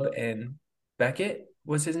Caleb and Beckett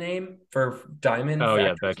was his name for Diamond Oh yeah,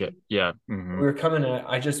 Factory. Beckett. Yeah. Hmm. We were coming in,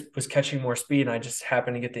 I just was catching more speed and I just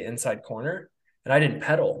happened to get the inside corner and I didn't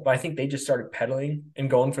pedal, but I think they just started pedaling and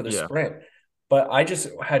going for the Yeah. sprint. But I just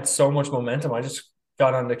had so much momentum. I just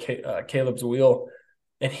got onto Caleb's wheel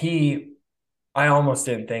and I almost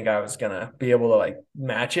didn't think I was going to be able to like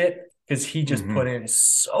match it because he just Hmm. put in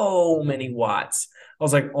so many watts. I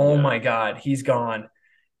was like, oh Yeah. my God, he's gone.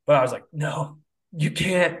 But I was like, no, you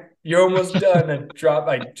can't. You're almost done. And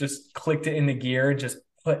I just clicked it into gear and just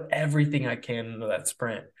put everything I can into that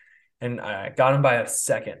sprint. And I got him by a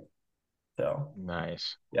second. So,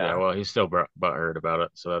 Nice. Yeah. yeah. Well, he's still butthurt about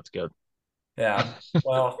it, so that's good. Yeah.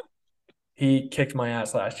 Well, he kicked my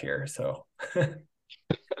ass last year. So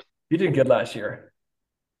he did good last year.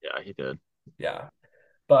 Yeah, he did. Yeah.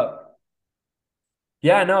 But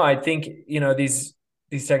yeah, no, I think, these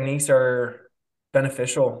techniques are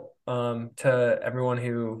beneficial to everyone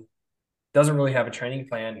who doesn't really have a training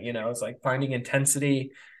plan. It's like finding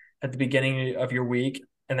intensity at the beginning of your week.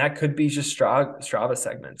 And that could be just Strava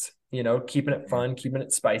segments, keeping it Hmm. fun, keeping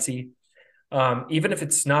it spicy. Even if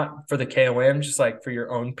it's not for the KOM, just like for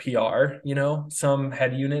your own PR, some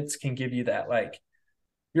head units can give you that, like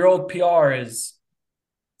your old PR is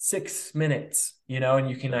 6 minutes, and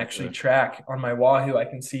you can actually Exactly. track on my Wahoo. I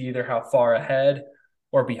can see either how far ahead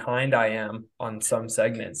or behind I am on some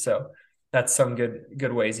segments. So that's some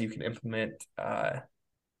good ways you can implement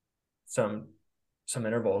some For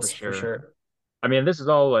intervals for sure. sure. I mean, this is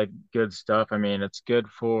all like good stuff. I mean, it's good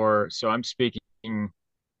for, so I'm speaking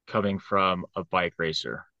coming from a bike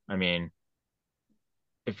racer. I mean,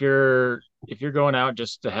 if you're going out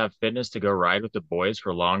just to have fitness to go ride with the boys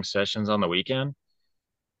for long sessions on the weekend,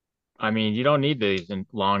 I mean, you don't need these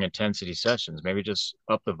long intensity sessions. Maybe just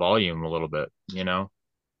up the volume a little bit, you know?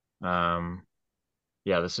 Um,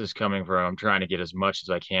 yeah, this is coming from I'm trying to get as much as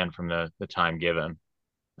I can from the time given.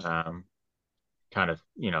 Um, kind of,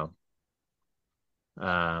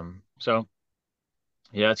 so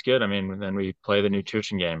yeah, it's good. I mean, then we play the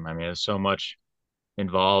nutrition game. I mean, there's so much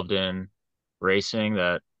involved in racing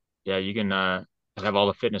that yeah, you can have all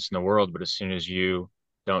the fitness in the world, but as soon as you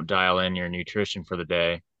don't dial in your nutrition for the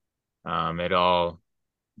day, it all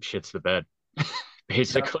shits the bed,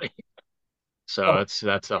 Yeah. basically. So Oh,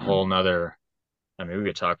 that's a whole nother. I mean, we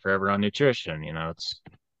could talk forever on nutrition.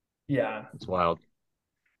 yeah. It's wild.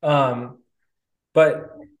 Um,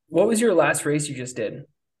 but what was your last race you just did?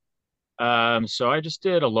 So I just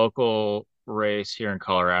did a local race here in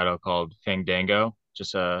Colorado called Fandango,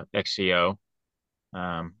 just a XCO.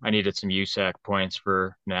 I needed some USAC points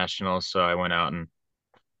for nationals, so I went out and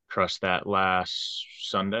crushed that last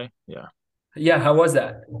Sunday. Yeah, Yeah, how was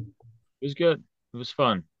that? it was good. It was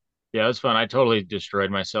fun. Yeah, it was fun. I totally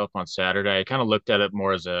destroyed myself on Saturday. I kind of looked at it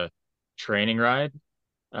more as a training ride,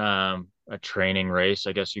 a training race,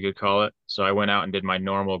 I guess you could call it. So I went out and did my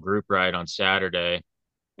normal group ride on Saturday,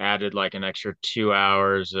 added like an extra 2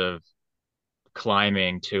 hours of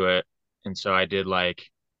climbing to it. And so I did like,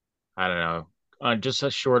 I don't know, just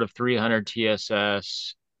a short of 300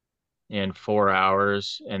 TSS in 4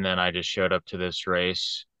 hours. And then I just showed up to this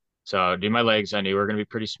race. So do my legs, I knew were going to be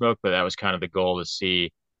pretty smoked, but that was kind of the goal to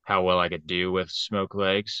see how well I could do with smoke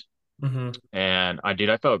legs. Hmm. And I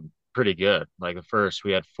felt pretty good. Like the first,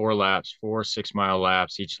 we had 4 laps, 4 6 mile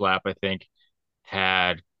laps. Each lap, I think,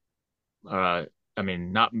 had, uh, I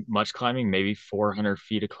mean, not much climbing, maybe 400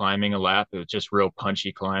 feet of climbing a lap. It was just real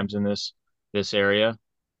punchy climbs in this area.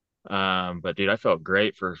 But dude, I felt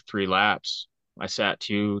great for 3 laps. I sat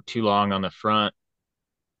too long on the front,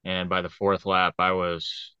 and by the fourth lap, I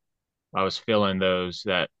was feeling those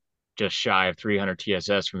that just shy of 300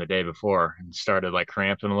 TSS from the day before, and started like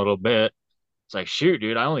cramping a little bit. It's like, shoot,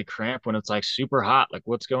 dude, I only cramp when it's like super hot. Like,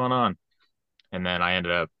 what's going on? And then I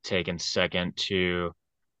ended up taking second to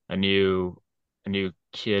a new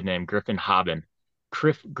kid named Griffin Hobbin.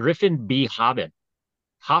 Griffin B. Hobbin.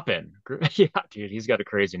 Hoppin. Yeah, dude, he's got a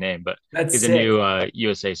crazy name, but That's he's a sick. new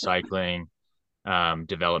USA Cycling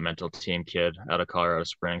developmental team kid out of Colorado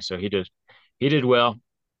Springs. So he did well,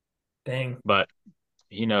 Dang. but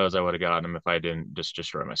he knows I would have gotten him if I didn't just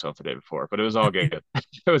destroy myself the day before. But it was all good.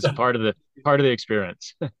 It was part of the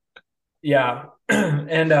experience. Yeah.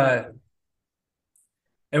 And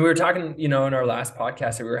we were talking, in our last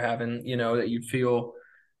podcast that we were having, that you feel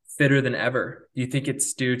fitter than ever. Do you think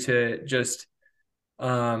it's due to just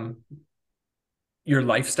um your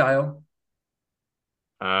lifestyle?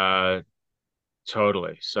 uh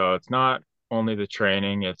Totally. So it's not only the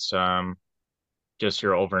training, it's just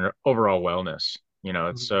your overall wellness.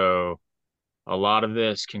 It's Mhm. so a lot of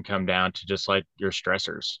this can come down to just like your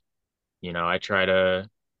stressors. I try to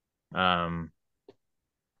um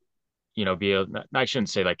I shouldn't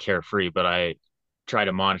say like carefree, but I try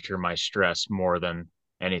to monitor my stress more than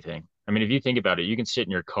anything. I mean, if you think about it, you can sit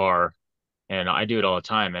in your car, and I do it all the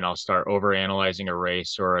time, and I'll start over analyzing a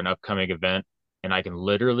race or an upcoming event, and I can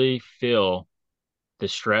literally feel the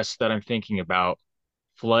stress that I'm thinking about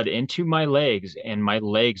flood into my legs, and my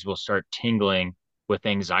legs will start tingling with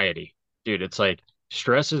anxiety. Dude, it's like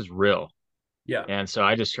stress is real. Yeah, And so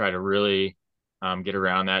I just try to really get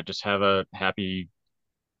around that, just have a happy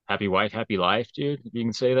wife, happy life, dude. If you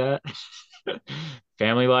can say that.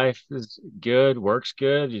 Family life is good, work's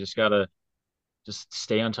good. You just gotta just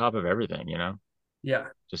stay on top of everything. yeah,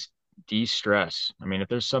 Just de-stress. I mean, if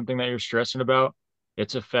there's something that you're stressing about,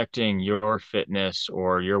 it's affecting your fitness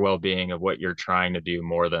or your well-being of what you're trying to do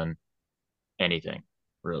more than anything,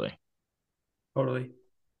 really. totally.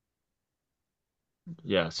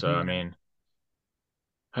 Yeah. So I Yeah, mean,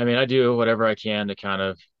 I do whatever I can to kind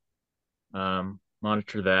of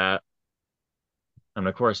monitor that. And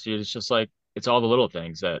of course, dude, it's just like it's all the little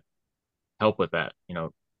things that help with that.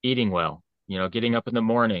 Eating well, getting up in the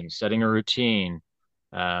morning, setting a routine,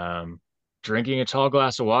 um, drinking a tall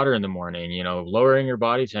glass of water in the morning, lowering your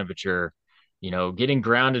body temperature, getting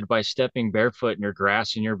grounded by stepping barefoot in your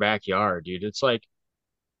grass in your backyard, dude. It's like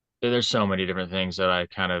there's so many different things that I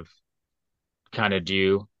kind of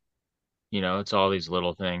do. It's all these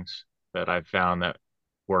little things that I've found that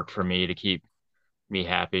work for me to keep me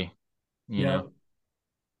happy, you yeah. know.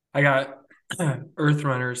 I got Earth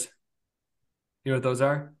Runners. You know what those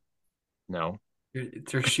are? No.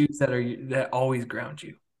 They're shoes that always ground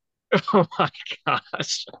you. Oh my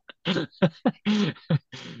gosh.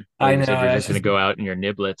 Like I you know. said, you're That's just gonna just go out in your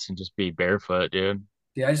niblets and just be barefoot, dude.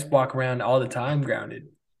 yeah. I just walk around all the time grounded.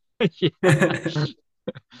 Yeah.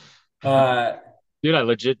 uh, Dude, I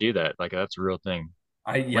legit do that. Like that's a real thing.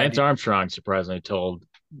 yeah, Lance dude. Armstrong surprisingly told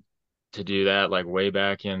to do that like way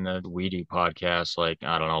back in the We Do podcast, like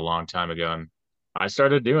I don't know, a long time ago. And I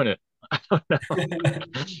started doing it. I don't know.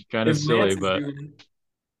 Kind of If silly, Lance is but doing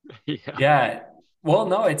it, yeah. yeah. Well,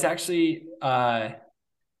 no, it's actually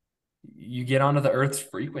you get onto the Earth's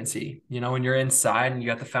frequency. When you're inside and you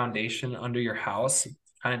got the foundation under your house,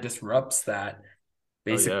 kind of disrupts that Oh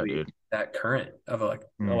yeah, basically dude. that current of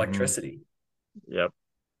Hmm. electricity. Yep.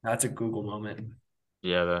 That's a Google moment.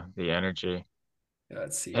 Yeah, the energy.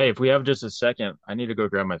 Let's Hey, see. if we have just a second, I need to go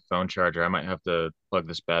grab my phone charger. I might have to plug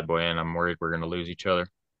this bad boy in. I'm worried we're gonna lose each other.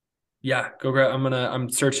 Yeah, go grab. I'm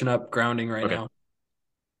searching up grounding right Okay. now.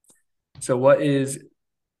 So what is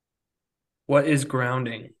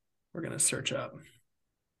grounding? We're gonna search up.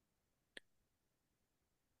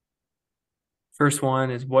 First one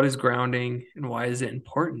is what is grounding and why is it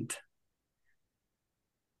important?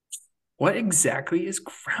 What exactly is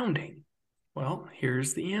grounding? Well,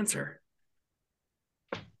 here's the answer.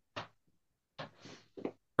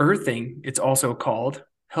 Earthing, it's also called,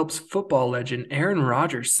 helps football legend Aaron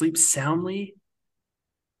Rodgers sleep soundly.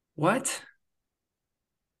 What?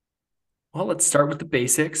 Well, let's start with the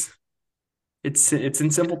basics. It's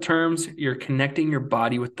in simple terms, you're connecting your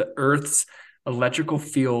body with the Earth's electrical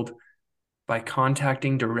field by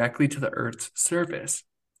contacting directly to the Earth's surface.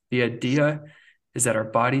 The idea is that our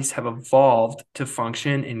bodies have evolved to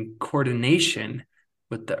function in coordination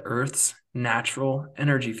with the Earth's natural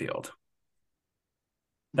energy field.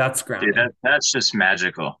 That's Dude, grounding. that's just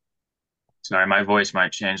magical. Sorry, my voice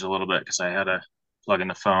might change a little bit because I had to plug in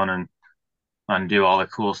the phone and undo all the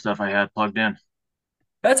cool stuff I had plugged in.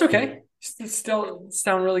 That's okay. Still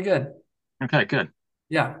sound really good. Okay, good.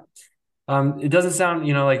 Yeah. It doesn't sound,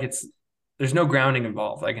 like there's no grounding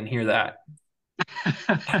involved. I can hear that.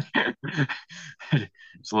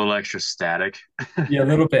 It's a little extra static. Yeah, a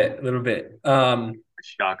little bit, a little bit.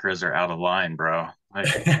 Chakras are out of line, bro. I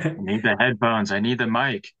need the headphones. I need the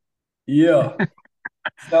mic. Yeah.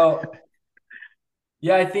 So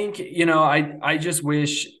yeah, I think, I just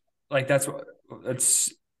wish like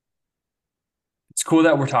it's it's cool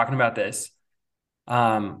that we're talking about this.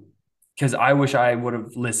 Because I wish I would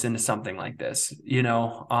have listened to something like this,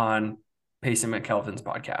 on Payson McKelvin's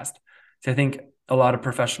podcast. So I think a lot of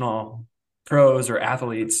professional pros or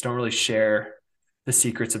athletes don't really share the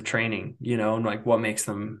secrets of training, and like what makes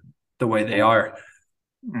them the way they are.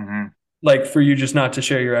 Hmm. Like for you just not to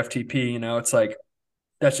share your FTP, it's like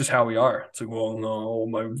that's just how we are. It's like, well, no,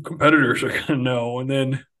 my competitors are gonna know, and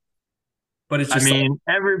then, but it's I just like, mean,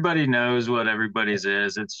 everybody knows what everybody's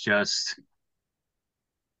is. It's just,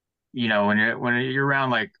 when you're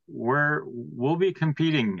around, like we'll be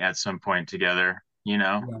competing at some point together,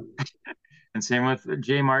 And same with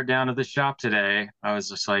J Mart down at the shop today. I was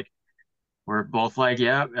just like, we're both like,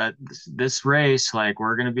 yeah, at this race, like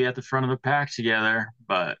we're gonna be at the front of the pack together,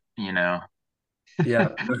 but yeah,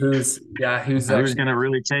 but who's who's actually gonna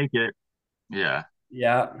really take it? Yeah.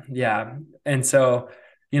 Yeah, yeah. And so,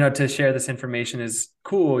 to share this information is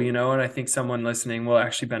cool, and I think someone listening will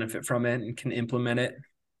actually benefit from it and can implement it.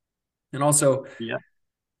 And also Yeah.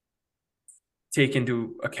 take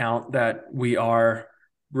into account that we are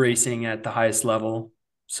racing at the highest level.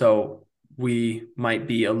 So we might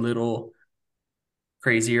be a little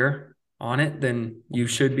crazier on it than you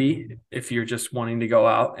should be if you're just wanting to go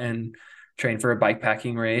out and train for a bike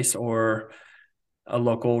packing race or a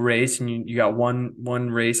local race and you got one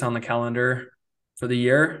race on the calendar for the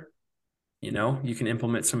year. You can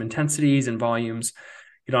implement some intensities and volumes.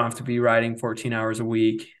 You don't have to be riding 14 hours a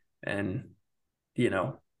week and, you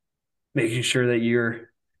know, making sure that you're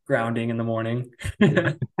grounding in the morning.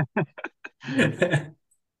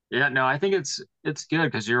 Yeah, no, I think it's good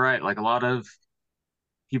because you're right. Like a lot of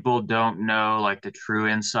people don't know like the true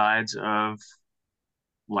insides of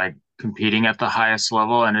like competing at the highest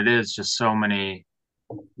level, and it is just so many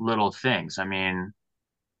little things. I mean,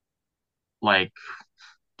 like,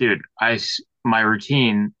 dude, my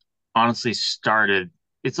routine honestly started.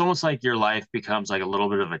 It's almost like your life becomes like a little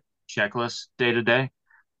bit of a checklist day to day.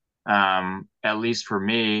 At least for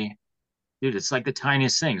me, dude, it's like the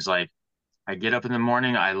tiniest things. Like I get up in the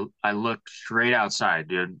morning, I look straight outside,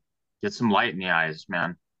 dude. Get some light in the eyes,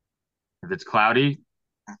 man. If it's cloudy,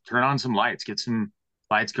 turn on some lights, get some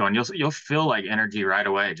lights going. You'll feel like energy right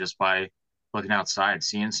away just by looking outside,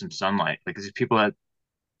 seeing some sunlight. Like these people that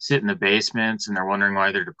sit in the basements and they're wondering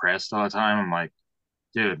why they're depressed all the time. I'm like,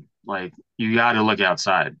 dude, like you got to look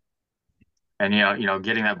outside. And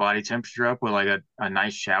getting that body temperature up with like a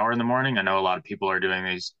nice shower in the morning. I know a lot of people are doing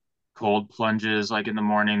these cold plunges like in the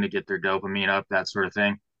morning to get their dopamine up, that sort of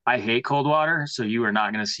thing. I hate cold water, so you are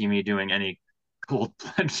not going to see me doing any cold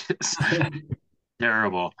plunges.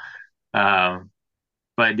 Terrible. Um,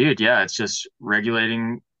 but dude, yeah, it's just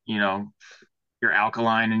regulating, your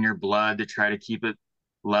alkaline in your blood to try to keep it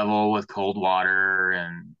level with cold water.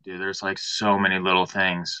 And dude, there's like so many little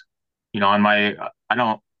things. On my, I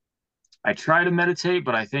don't, I try to meditate,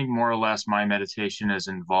 but I think more or less my meditation is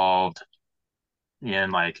involved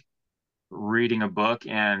in like reading a book,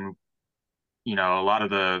 and a lot of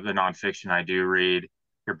the nonfiction I do read,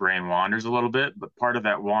 your brain wanders a little bit, but part of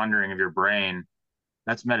that wandering of your brain,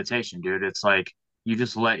 that's meditation, dude. It's like you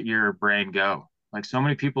just let your brain go. Like so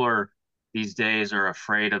many people are these days are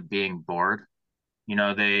afraid of being bored.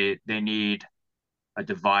 They need a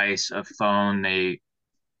device, a phone, they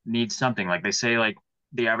need something. Like they say like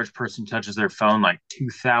the average person touches their phone like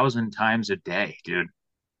 2,000 times a day, dude,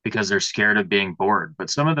 because they're scared of being bored. But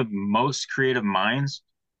some of the most creative minds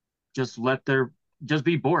just let their just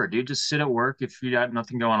be bored, dude. Just sit at work if you got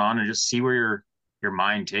nothing going on and just see where your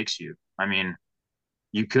mind takes you. I mean,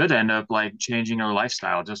 you could end up like changing your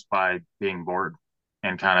lifestyle just by being bored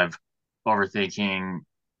and kind of overthinking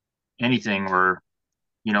anything or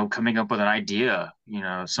coming up with an idea.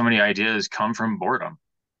 So many ideas come from boredom.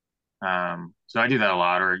 So I do that a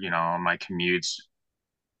lot, or on my commutes.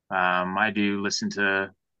 I do listen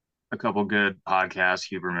to a couple good podcasts,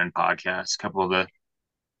 Huberman podcasts, a couple of the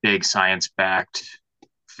big science-backed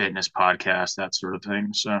fitness podcasts, that sort of thing.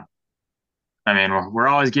 So I mean, we're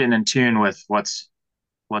always getting in tune with what's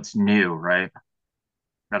new, right?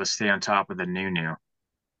 Got to stay on top of the new.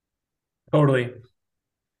 Totally.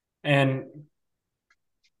 And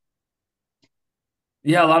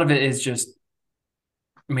yeah, a lot of it is just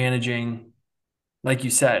managing, like you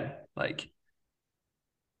said, like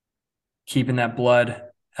keeping that blood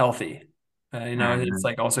healthy. It's Mm-hmm.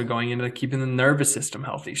 like also going into keeping the nervous system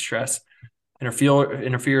healthy. Stress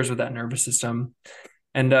interferes with that nervous system,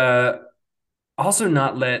 and also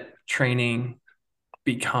not let training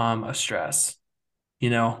become a stress.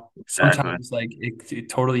 Exactly. Sometimes like it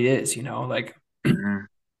totally is. Like Mm-hmm.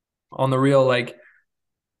 on the real, like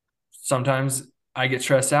sometimes I get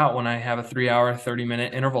stressed out when I have a 3 hour,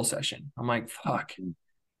 30-minute interval session. I'm like, fuck,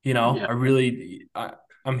 Yeah,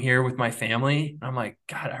 I'm here with my family. I'm like,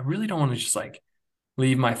 God, I really don't want to just like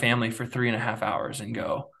leave my family for 3.5 hours and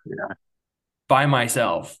go yeah, by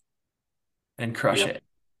myself and crush yeah. it.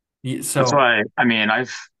 That's So why I mean I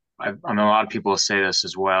mean a lot of people say this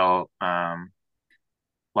as well.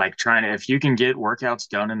 Like trying to if you can get workouts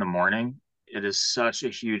done in the morning, it is such a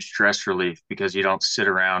huge stress relief because you don't sit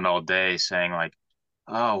around all day saying like,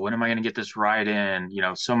 oh, when am I going to get this right in?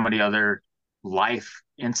 So many other life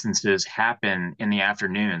instances happen in the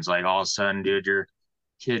afternoons. Like all of a sudden, dude, your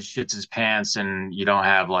kid shits his pants and you don't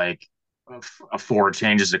have like four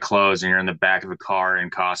changes of clothes and you're in the back of a car in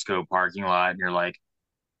Costco parking lot and you're like,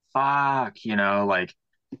 fuck, like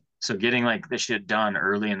so getting like this shit done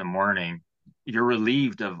early in the morning, you're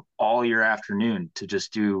relieved of all your afternoon to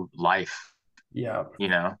just do life, yeah, you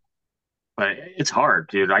know. But it's hard,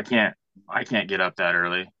 dude. I can't get up that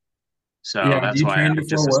early. So yeah. Do that's you why train I've before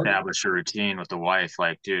just work? established a routine with the wife.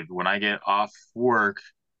 Like, dude, when I get off work,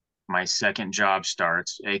 my second job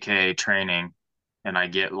starts, aka training, and I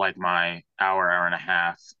get like my hour and a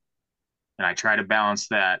half. And I try to balance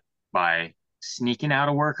that by sneaking out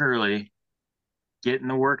of work early, getting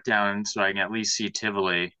the work down so I can at least see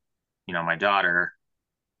Tivoli, my daughter,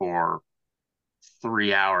 for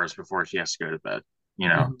 3 hours before she has to go to bed,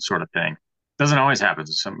 Mhm. sort of thing. Doesn't always happen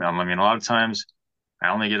to some. I mean, a lot of times I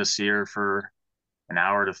only get to see her for an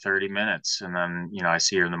hour to 30 minutes. And then, I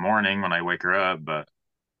see her in the morning when I wake her up, but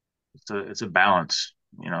it's a balance.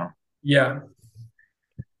 Yeah,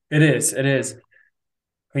 it is. It is.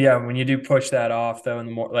 Yeah, when you do push that off though in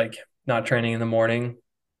the like not training in the morning,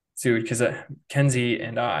 dude, because Kenzie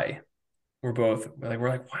and I we're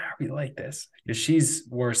like, why are we like this? Because she's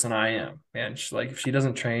worse than I am, man. She's like, if she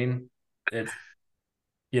doesn't train, it's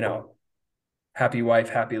you know, happy wife,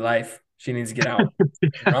 happy life. She needs to get out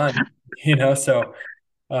and run, So,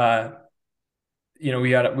 uh,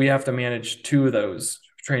 we have to manage two of those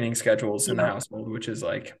training schedules in the Yeah. household, which is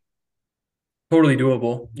like totally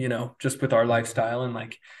doable, just with our lifestyle and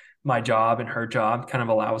like my job and her job kind of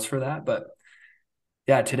allows for that. But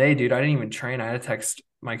yeah, today, dude, I didn't even train. I had to text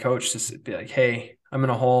my coach to be like, hey, I'm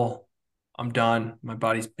in a hole. I'm done. My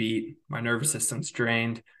body's beat. My nervous system's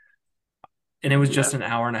drained. And it was Yeah. just an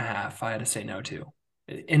hour and a half I had to say no to.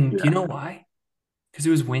 And do you Yeah. know why? Because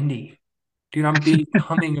it was windy. Dude, I'm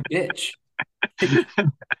humming a bitch.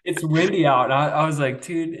 It's windy out. And I was like,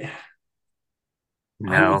 dude,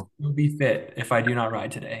 I will No. still be fit if I do not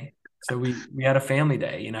ride today. So we had a family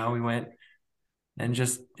day, we went and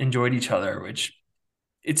just enjoyed each other, which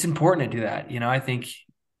it's important to do that. I think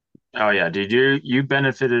Oh yeah, dude, you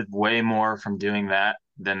benefited way more from doing that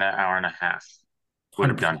than that hour and a half would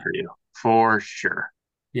have done 100%. for you, for sure.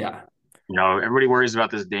 Yeah. Everybody worries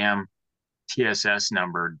about this damn TSS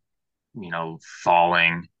number,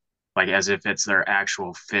 falling, like as if it's their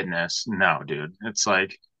actual fitness. No, dude, it's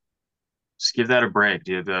like just give that a break,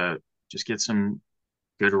 dude. Just get some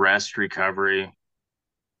good rest, recovery,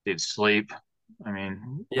 dude, sleep. I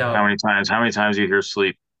mean, Yeah. how many times do you hear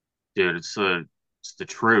sleep? Dude, it's the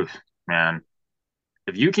truth, man.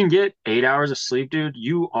 If you can get 8 hours of sleep, dude,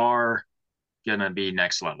 you are gonna be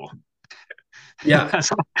next level. Yeah.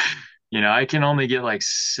 That's, I can only get like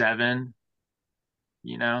seven,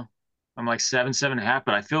 you know. I'm like seven and a half,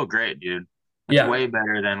 but I feel great, dude. That's Yeah. way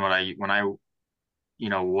better than when I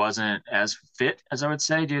wasn't as fit as I would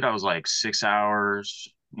say, dude. I was like 6 hours,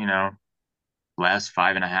 less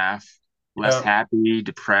 5.5, less Yeah. happy,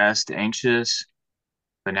 depressed, anxious.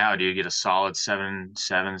 But now, dude, you get a solid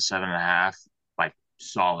 7.5, like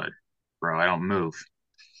solid, bro. I don't move.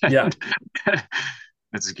 Yeah.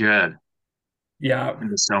 It's good. Yeah. I'm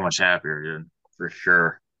just so much happier, dude, for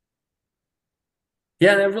sure.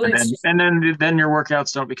 Yeah. That And relates then just, and then then your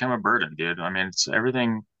workouts don't become a burden, dude. I mean, it's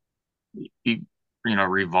everything you,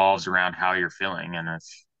 revolves around how you're feeling. And if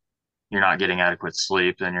you're not getting adequate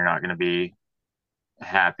sleep, then you're not going to be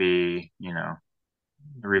happy,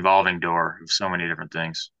 a revolving door of so many different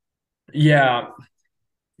things. yeah.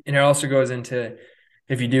 And it also goes into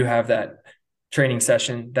if you do have that training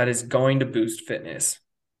session that is going to boost fitness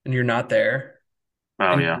and you're not there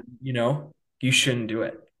Oh and yeah. you shouldn't do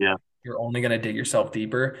it. Yeah. You're only going to dig yourself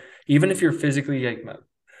deeper. Even if you're physically like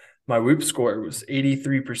my Whoop score was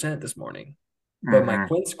 83% this morning, but my Hmm.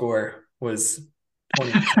 Quint score was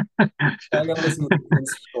 20%. I got to listen to the Quint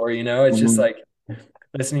score, it's just Hmm. like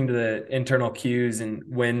listening to the internal cues and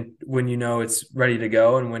when it's ready to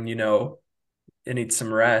go and when it needs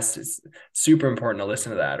some rest. It's super important to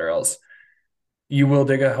listen to that or else you will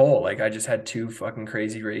dig a hole. Like I just had two fucking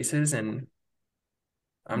crazy races and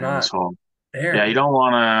I'm Yeah, this not whole yeah, you there. don't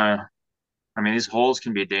want to. I mean, these holes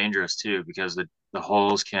can be dangerous too because the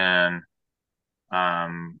holes can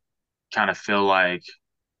um, kind of feel like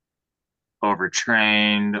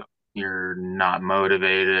overtrained. You're not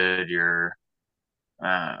motivated.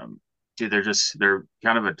 Um, dude, they're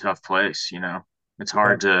kind of a tough place. It's Yep.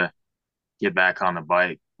 hard to get back on the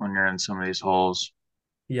bike when you're in some of these holes.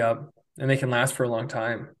 Yep. And they can last for a long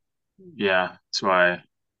time. Yeah, that's why.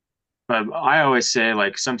 But I always say,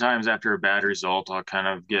 like, sometimes after a bad result, I'll kind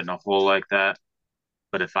of get in a hole like that.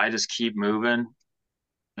 But if I just keep moving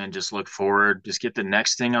and just look forward, just get the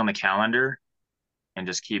next thing on the calendar and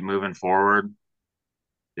just keep moving forward,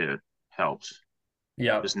 it helps.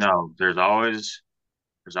 Yep. Just know there's always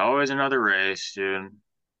another race, dude.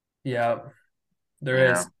 Yep. You There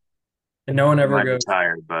know, is. And no one you ever might be goes,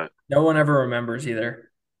 tired, but no one ever remembers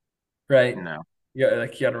either. Right. no. Yeah.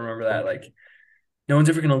 Like you got to remember that. Like no one's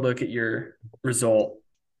ever going to look at your result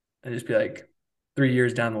and just be like 3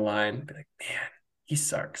 years down the line, be like, man, he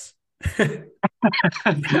sucks.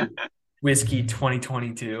 Whiskey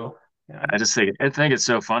 2022. Yeah. I think it's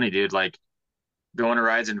so funny, dude. Like going to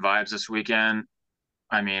Rides and Vibes this weekend.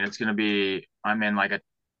 I mean, it's gonna be.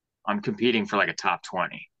 I'm competing for like a top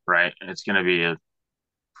 20, right? It's gonna be a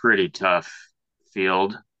pretty tough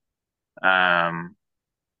field. Um,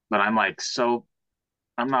 but I'm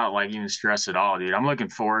not like even stressed at all, dude. I'm looking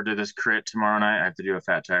forward to this crit tomorrow night. I have to do a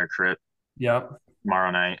fat tire crit Yep.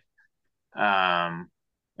 tomorrow night. Um,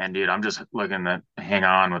 and dude, I'm just looking to hang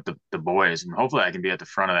on with the boys, and hopefully I can be at the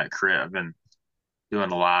front of that crit. I've been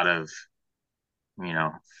doing a lot of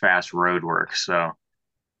fast road work, so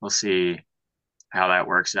we'll see how that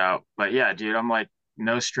works out. But yeah, dude, I'm like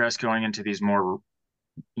no stress going into these more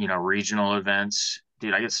regional events.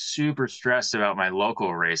 Dude, I get super stressed about my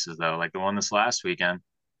local races though, like the one this last weekend.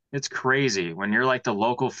 It's crazy when you're like the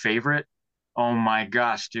local favorite. Oh my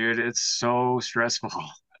gosh, dude, it's so stressful.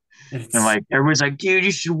 And It's like everybody's like, dude,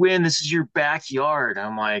 you should win. This is your backyard.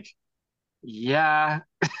 I'm like, yeah.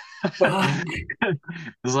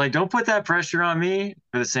 It's like, don't put that pressure on me.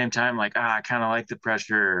 But at the same time, like, I kind of like the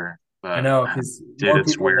pressure, I but know because dude, more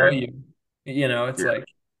it's people know weird. you. It's Yeah, like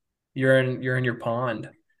you're in your pond.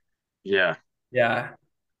 yeah. Yeah,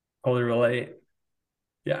 totally relate.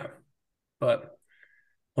 Yeah, but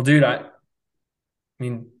well, dude, I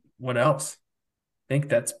mean, what else? I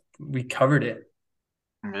think we covered it.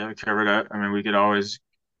 Yeah, we covered that. I mean, we could always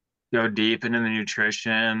go deep into the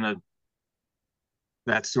nutrition,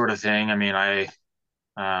 that sort of thing. I mean,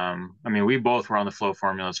 we both were on the flow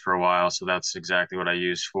formulas for a while, so that's exactly what I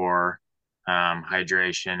use for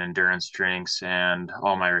hydration, endurance drinks, and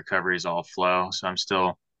all my recovery is all flow. So I'm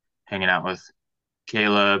still hanging out with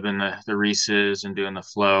Caleb and the Reese's and doing the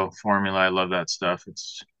flow formula. I love that stuff.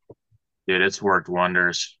 Dude, it's worked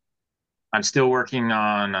wonders. I'm still working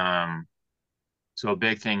on so a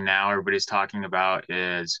big thing now everybody's talking about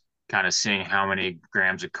is kind of seeing how many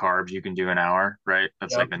grams of carbs you can do an hour, right?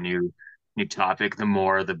 That's like Yep. the new topic. The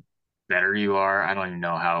more the better you are. I don't even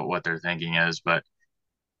know how what their thinking is, but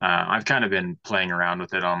I've kind of been playing around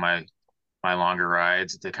with it on my longer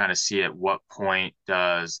rides to kind of see at what point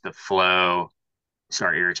does the flow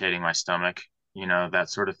start irritating my stomach, that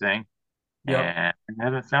sort of thing. Yep. And I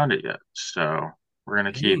haven't found it yet. So we're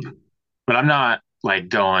gonna keep, Dang. but I'm not like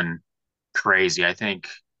going crazy. I think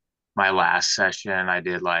my last session I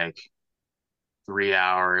did like 3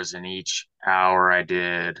 hours, and each hour I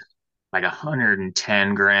did like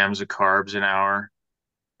 110 grams of carbs an hour,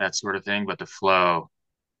 that sort of thing. But the flow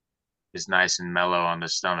is nice and mellow on the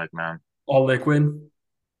stomach, man. All liquid.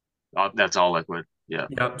 That's all liquid. Yeah.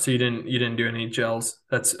 Yep. So you didn't do any gels.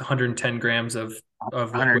 That's 110 grams of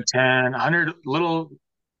liquid. 110, 100, little,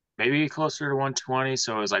 maybe closer to 120.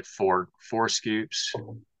 So it was like four scoops.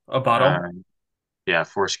 A bottle. Um, yeah,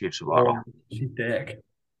 4 scoops a bottle. Oh, she's thick.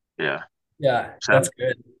 Yeah. Yeah, So, that's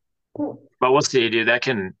good. Cool. but we'll see, dude. That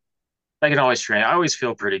can always train. I always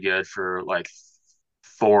feel pretty good for like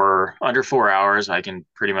under 4 hours. I can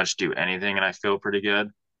pretty much do anything, and I feel pretty good.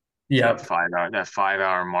 It's Yep. that 5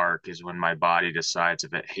 hour mark is when my body decides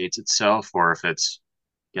if it hates itself or if it's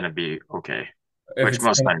gonna be okay, If which it's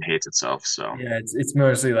most time hates itself. So yeah, it's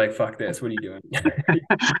mostly like fuck this. What are you doing?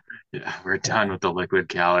 yeah, we're Yeah. done with the liquid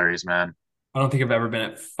calories, man. I don't think I've ever been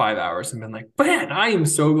at 5 hours and been like, man, I am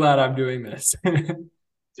so glad I'm doing this.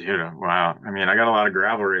 Dude, wow. I mean, I got a lot of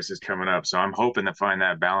gravel races coming up, so I'm hoping to find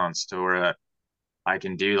that balance to where I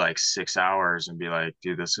can do like 6 hours and be like,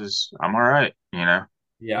 dude, I'm all right,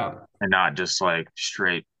 Yeah, and not just like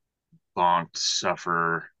straight bonked,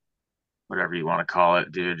 suffer, whatever you want to call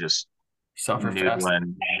it, dude, just suffer fest.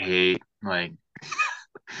 noodling, hate, like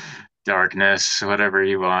darkness, whatever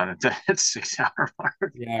you want. It's 6 hour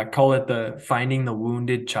mark. Yeah, call it the finding the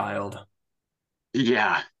wounded child,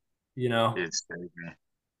 Yeah, you know? it's crazy.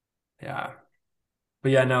 Yeah.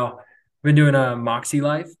 But yeah, no. I've been doing a Moxie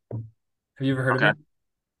Life. Have you ever heard of Okay. it?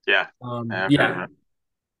 Yeah, I've heard of Yeah. it.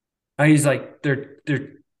 I use like they're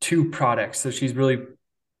two products. So she's really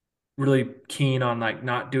keen on like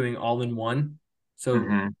not doing all in one. So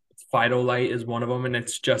Hmm. Phytolite is one of them, and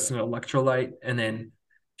it's just an electrolyte. And then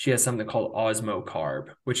she has something called Osmo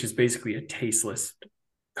Carb, which is basically a tasteless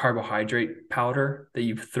carbohydrate powder that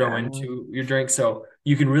you throw into your drink. So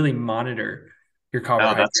you can really monitor your Oh,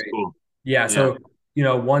 that's carbohydrate. cool. Yeah. Yeah. So,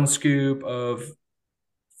 1 scoop of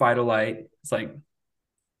Phytolite is like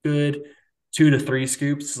good. 2 to 3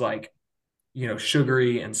 scoops is like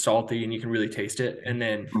sugary and salty, and you can really taste it. And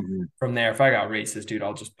then Hmm. from there, if I got races, dude,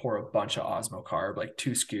 I'll just pour a bunch of Osmo Carb, like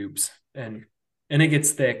 2 scoops, and it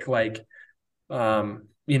gets thick, like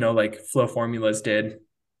Flow Formulas did.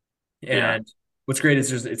 Yeah. And what's great is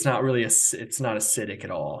just it's not acidic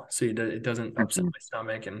at all, so it doesn't upset Hmm. my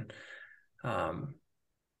stomach, um,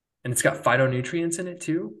 and it's got phytonutrients in it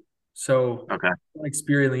too. So Okay. like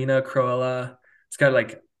spirulina, chlorella, it's got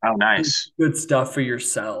like Oh, nice. good stuff for your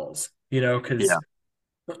cells, Yeah. because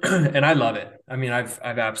and I love it. I mean, I've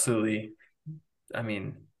absolutely, I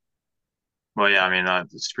mean, Well, yeah, I mean,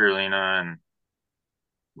 spirulina and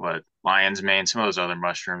what lion's mane, some of those other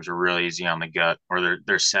mushrooms are really easy on the gut, or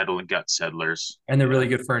they're settled gut settlers. and they're Yeah. really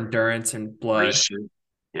good for endurance and blood. Really.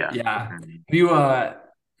 Yeah. Yeah. Mhm. Have you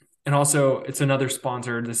and also it's another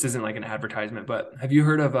sponsor. This isn't like an advertisement, but have you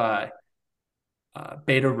heard of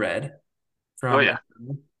Beta Red Oh from yeah,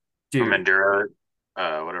 from dude, Endura,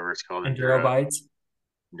 whatever it's called, Enduro Bites?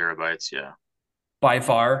 Endura Bites. Yeah. By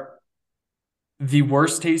far the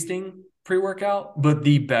worst tasting pre-workout, but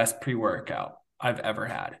the best pre-workout I've ever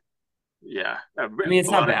had. Yeah. I mean, it's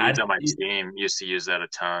A not lot of dudes bad. on my team used to use that a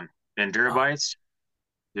ton. Endura Oh, Bites,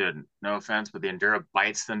 dude, no offense, but the Endura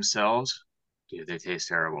Bites themselves, dude, they taste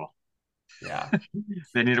terrible. yeah.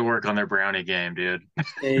 They need to work on their brownie game, dude.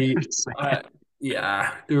 They, uh,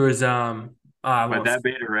 yeah, there was, I But won't that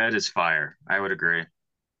Beta Red is fire. I would agree.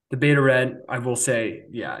 The Beta Red, I will say,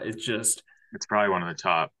 yeah, it's just, It's probably one of the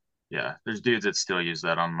top. Yeah, there's dudes that still use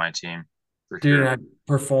that on my team for dude, sure. I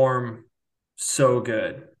perform so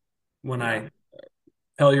good. When Yeah. I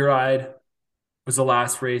Telluride was the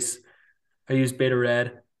last race, I used Beta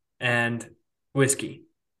Red and whiskey.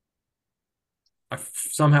 I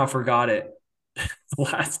somehow forgot it the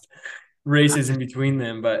last races in between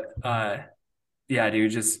them, but yeah,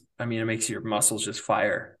 dude, just I mean, it makes your muscles just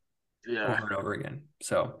fire Yeah. over and over again.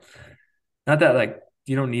 So not that like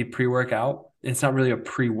you don't need pre-workout. It's not really a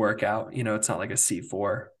pre-workout, it's not like a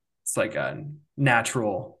C4. It's like a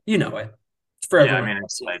natural, it. It's for Yeah, I everyone mean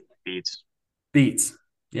it's else's like beats. beats.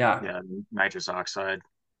 Yeah. Yeah, nitrous oxide.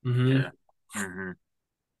 Hmm. Yeah. Hmm.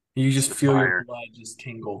 You It's just the feel your fire. blood just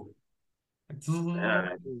tingle. Yeah,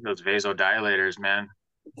 those vasodilators, man.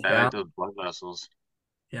 Yeah. Dilate those blood vessels.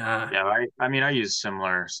 Yeah. Yeah, I mean I use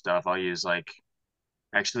similar stuff. I'll use like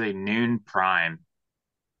actually Noon Prime.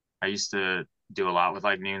 I used to do a lot with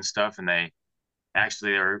like Noon stuff, and they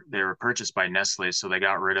were purchased by Nestle, so they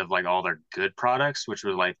got rid of like all their good products, which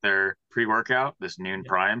was like their pre-workout, this Noon Yeah.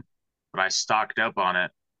 Prime. But I stocked up on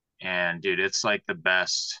it, and dude, it's like the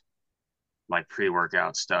best like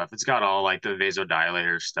pre-workout stuff. It's got all like the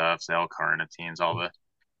vasodilator stuff, the L-carnitines, all the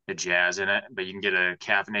jazz in it. But you can get a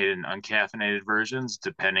caffeinated and uncaffeinated versions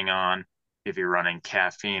depending on if you're running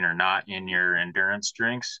caffeine or not in your endurance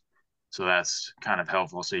drinks. So that's kind of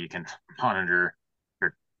helpful. So you can monitor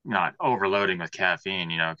you're not overloading with caffeine,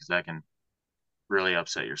 because that can really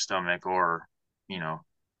upset your stomach or, you know,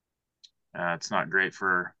 it's not great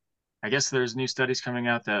for. I guess there's new studies coming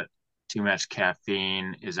out that too much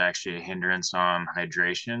caffeine is actually a hindrance on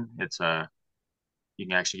hydration. You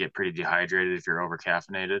can actually get pretty dehydrated if you're over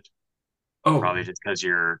caffeinated, Oh, probably just because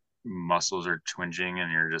your muscles are twinging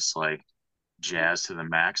and you're just like jazzed to the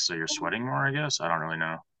max, so you're sweating more, I guess. I don't really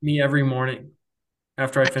know. me every morning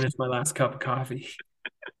after I finish my last cup of coffee.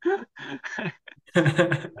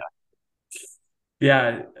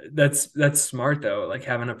 Yeah, that's smart though. Like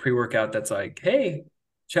having a pre-workout that's like, hey,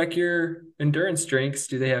 check your endurance drinks.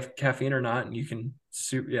 Do they have caffeine or not? And you can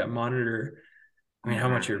monitor, I mean, how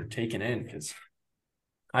Mm-hmm. much you're taking in. Because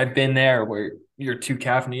I've been there where you're too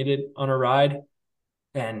caffeinated on a ride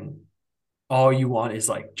and all you want is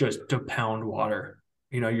like just to pound water.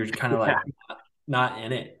 You're kind of Yeah, like not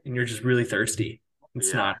in it and you're just really thirsty. It's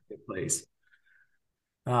yeah, not a good place.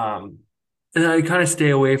 Um, and I kind of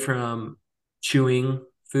stay away from chewing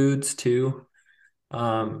foods too.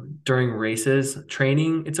 During races,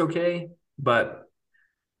 training, it's okay. But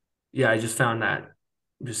yeah, I just found that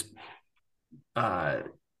just uh,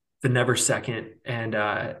 the Never Second and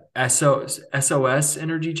SOS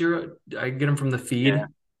Energy Zero. I get them from the yeah. feed.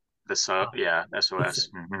 Yeah, It's SOS.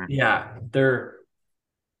 Mm-hmm. yeah, they're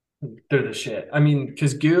the shit. I mean,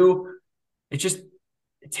 because goo, it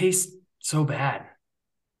tastes so bad.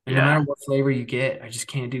 And no Yeah, matter what flavor you get, I just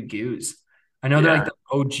can't do goos. I know they're like yeah.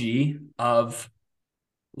 the OG of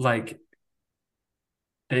like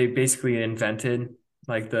they basically invented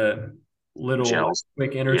like the little like Gels.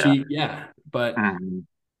 quick Yeah. energy. Yeah. But Mm-hmm.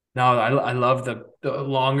 no, I love the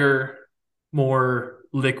longer, more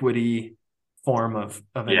liquidy form of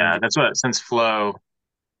Yeah, energy. that's what since Flow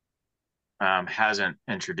hasn't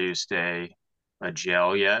introduced a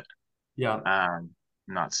gel yet. Yeah. I'm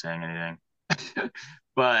not saying anything,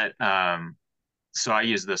 but so I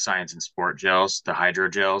use the Science and Sport gels, the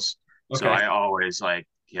hydrogels. So Okay. I always like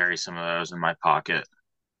carry some of those in my pocket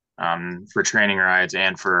for training rides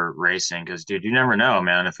and for racing. Because dude, you never know,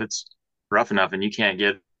 man. If it's rough enough and you can't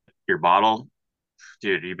get your bottle,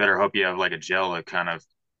 dude, you better hope you have like a gel to kind of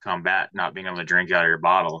combat not being able to drink out of your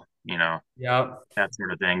bottle. Yeah. That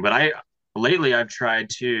sort of thing. But lately I've tried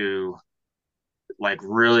to like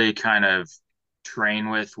really kind of train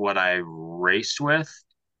with what I race with,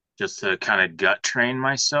 just to kind of gut train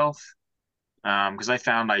myself. Because I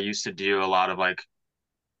found I used to do a lot of like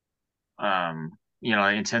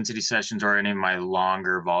intensity sessions or any of my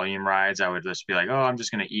longer volume rides. I would just be like, oh, I'm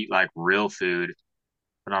just gonna eat like real food.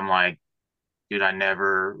 But I'm like, dude, I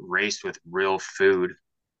never raced with real food.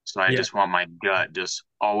 So I Yeah. just want my gut just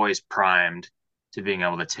always primed to being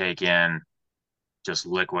able to take in just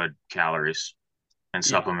liquid calories and Yeah.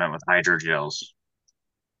 supplement with hydrogels.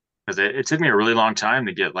 Because it took me a really long time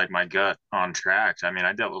to get like my gut on track. I mean,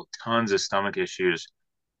 I dealt with tons of stomach issues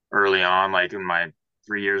early on, like in my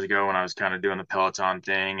 3 years ago when I was kind of doing the Peloton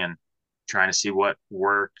thing and trying to see what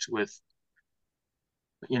worked with,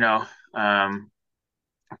 you know, um,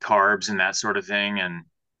 carbs and that sort of thing. And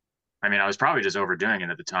I mean, I was probably just overdoing it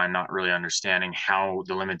at the time, not really understanding how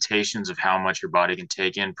the limitations of how much your body can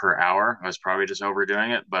take in per hour. I was probably just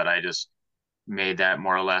overdoing it, but I just made that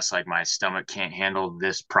more or less like my stomach can't handle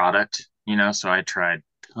this product. So I tried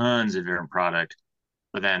tons of different product,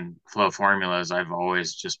 but then Flow formulas, I've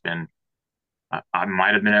always just been, I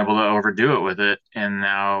might have been able to overdo it with it, and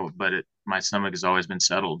now, but my stomach has always been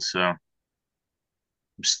settled, so I'm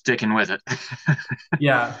sticking with it.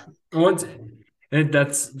 Yeah. Once and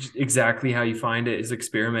that's exactly how you find it is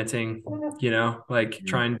experimenting, like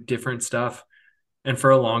trying different stuff. And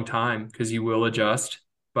for a long time, because you will adjust.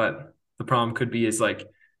 But the problem could be is like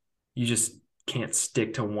you just can't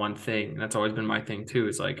stick to one thing. That's always been my thing too,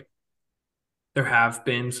 is like there have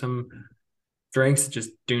been some drinks that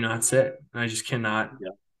just do not sit. I just Yeah.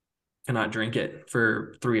 cannot drink it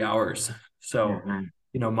for 3 hours. So,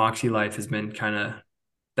 Mm-hmm. Moxie Life has been kind of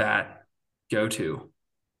that go to.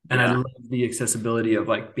 And I Yeah. love the accessibility of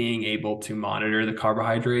like being able to monitor the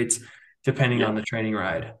carbohydrates depending Yeah. on the training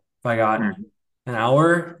ride. If I got Mm-hmm. an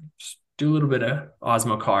hour, just do a little bit of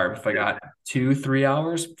Osmo carb. If I Yeah. got 2, 3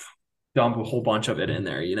 hours, dump a whole bunch of it in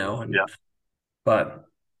there, Yeah. but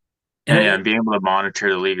and And yeah, and being able to monitor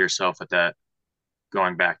to leave yourself at that,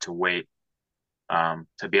 going back to weight,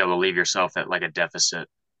 to be able to leave yourself at like a Mhm.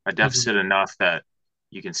 deficit enough that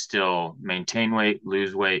you can still maintain weight,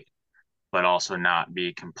 lose weight, but also not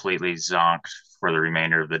be completely zonked for the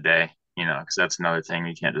remainder of the day, because that's another thing.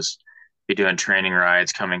 You can't just be doing training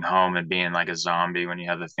rides, coming home and being like a zombie when you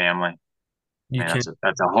have the family. I You mean, can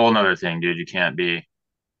that's a whole nother thing, dude. You can't be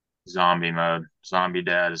zombie mode. Zombie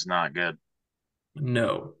dad is not good.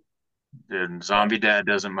 no, Dude, no, zombie dad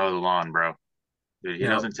doesn't mow the lawn, bro. Dude, he no.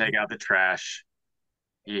 doesn't take out the trash.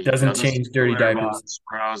 He Doesn't doesn't change sweep the dirty litter diapers. box,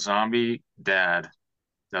 bro. Zombie dad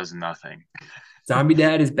does nothing. Zombie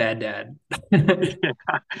dad is bad dad. Yeah.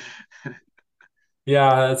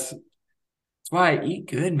 Yeah, that's why I eat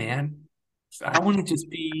good, man. I want to just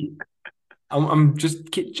be. I'm just.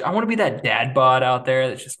 I want to be that dad bod out there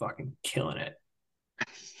that's just fucking killing it.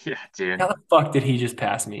 Yeah, dude. How the fuck did he just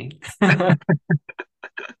pass me? Dude,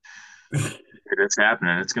 it's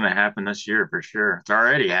happening. It's gonna happen this year for sure. It's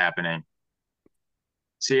already happening.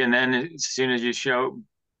 See, and then as soon as you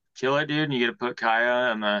kill it, dude, and you get to put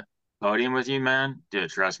Kaya on the podium with you, man, dude,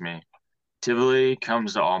 trust me. Tivoli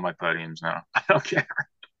comes to all my podiums now. I don't care.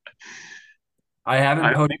 I haven't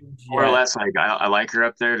I podiumed more or yet. less like I like her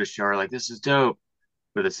up there to show her like this is dope.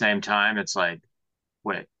 But at the same time, it's like,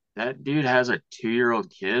 wait, that dude has a 2-year-old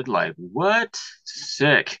kid? Like, what?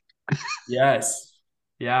 Sick. Yes.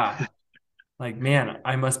 Yeah. Like, man,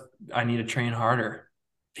 I need to train harder.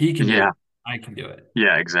 If he can do it, Yeah, I can do it.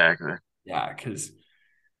 yeah, exactly. Yeah, because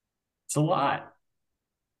it's a lot.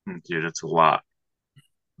 Dude, it's a lot.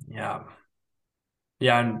 Yeah.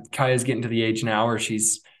 Yeah. And Kaya's getting to the age now where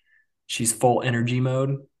she's full energy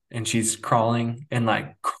mode and she's crawling and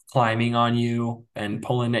like climbing on you and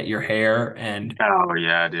pulling at your hair. And Oh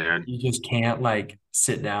yeah, dude. you just can't like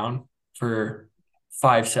sit down for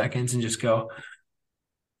 5 seconds and just go,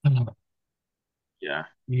 Yeah.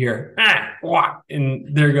 here, wah,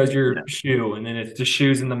 and there goes Yeah. your shoe, and then it's the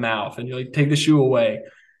shoes in the mouth, and you like take the shoe away,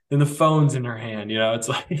 then the phone's in her hand. It's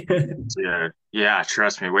like, Yeah. Yeah,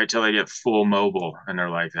 trust me. Wait till they get full mobile and they're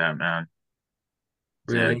like that, man.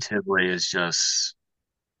 Dude, really? Tivoli is just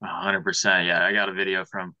 100%. Yeah, I got a video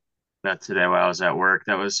from that today while I was at work.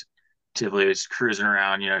 That was Tivoli was cruising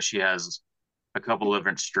around. She has a couple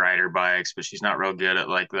different Strider bikes, but she's not real good at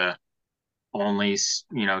like the only,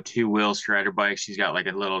 two-wheel Strider bike. She's got like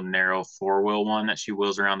a little narrow four-wheel one that she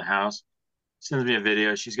wheels around the house. Sends me a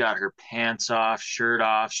video. She's got her pants off, shirt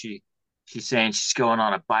off. She's saying she's going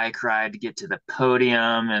on a bike ride to get to the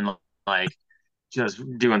podium and like just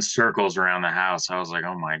doing circles around the house. I was like,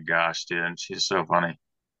 oh my gosh, dude, she's so funny.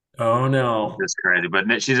 Oh no. It's crazy,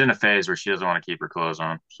 but she's in a phase where she doesn't want to keep her clothes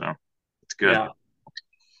on, so it's good.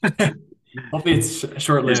 Yeah. Hopefully it's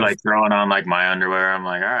short She's lived. like throwing on like my underwear. I'm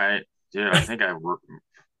like, all right, dude, I think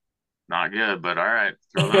not good, but all right,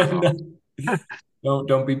 throw those on.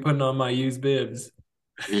 Don't be putting on my used bibs.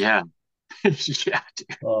 Yeah, yeah,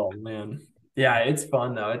 dude. Oh man. Yeah, it's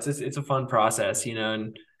fun though. It's a fun process,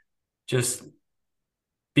 and just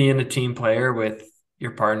being a team player with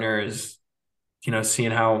your partner is,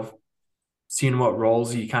 seeing what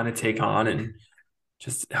roles you kind of take on and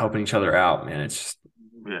just helping each other out, man. It's just,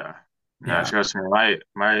 Yeah. No, yeah. trust me,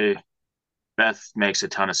 my Beth makes a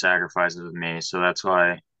ton of sacrifices with me, so that's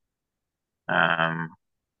why. Um,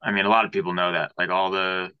 I mean, a lot of people know that. Like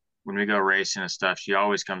when we go racing and stuff, she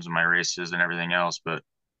always comes to my races and everything else. But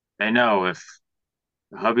they know if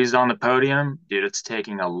hubby's on the podium, dude, it's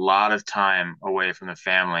taking a lot of time away from the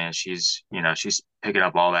family, and she's picking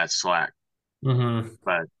up all that slack. Hmm.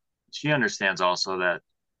 But she understands also that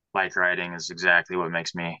bike riding is exactly what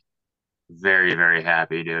makes me very, very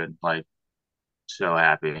happy, dude. Like so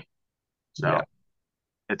happy. Yeah.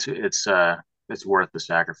 So it's worth the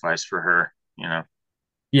sacrifice for her.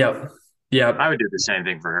 Yep. I Yep. would do the same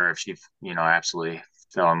thing for her if she, absolutely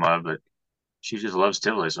fell in love, but she just loves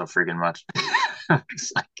Tivoli so freaking much.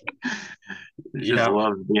 It's like, she just Yeah.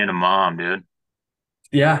 loves being a mom, dude.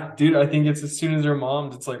 Yeah. Dude, I think it's as soon as they're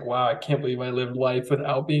moms, it's like, wow, I can't believe I lived life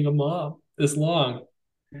without being a mom this long.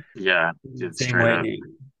 Yeah, dude, Same straight way, up. dude.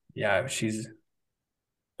 Yeah,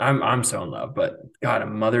 I'm so in love, but God, a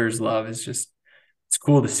mother's love is just, it's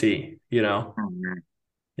cool to see. Mhm.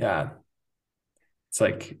 Yeah. It's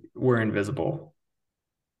like we're invisible.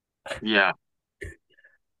 Yeah,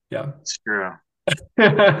 Yeah. it's true.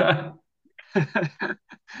 I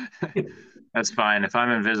That's fine. If I'm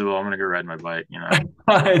invisible, I'm gonna go ride my bike. know.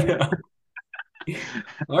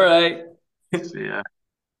 All right. So yeah,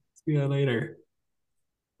 See you later.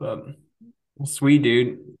 But well, sweet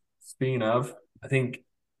dude. Speaking of, I think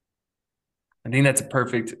that's a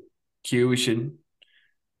perfect Q, we should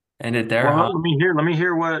end it there, huh? Well, let me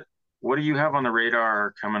hear what do you have on the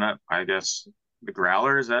radar coming up? I guess the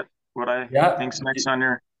Growler, is that what I Yeah. think's next on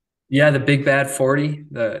your Yeah, the Big Bad 40,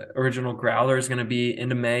 the original growler is going to be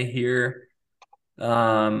into May here.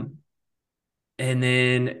 Um, and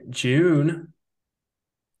then June,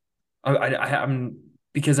 I'm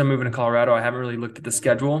because I'm moving to Colorado, I haven't really looked at the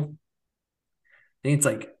schedule. I think it's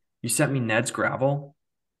like you sent me Ned's gravel.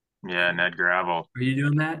 yeah, Ned Gravel? Are you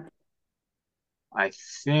doing that? I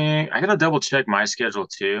think I gotta double check my schedule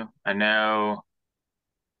too. I know,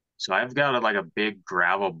 so I've got like a big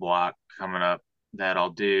gravel block coming up that I'll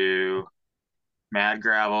do Mad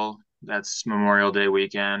Gravel. That's Memorial Day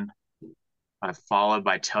weekend. Followed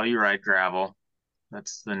by Telluride Gravel.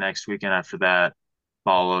 That's the next weekend after that.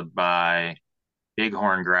 Followed by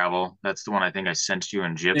Bighorn Gravel. That's the one I think I sent you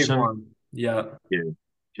in Big Gypsum. one. Yeah. Dude,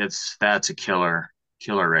 that's a killer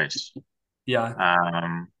race. Yeah.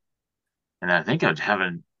 Um, and I think I'd have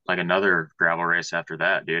like another gravel race after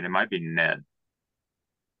that, dude. It might be Ned.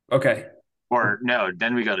 Okay. Or no,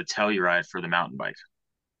 then we go to Telluride for the mountain bike.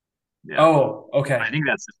 Yeah. Oh, I okay. think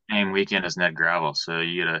that's the same weekend as Ned Gravel. So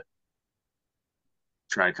you gotta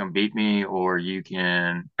try to come beat me, or you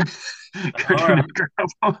can go All to Ned right.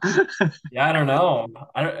 Gravel. Yeah, I don't know.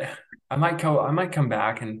 I might come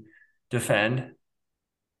back and defend.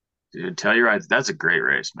 Dude, Telluride, that's a great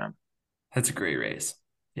race, man. That's a great race.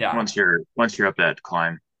 Yeah. Once you're up that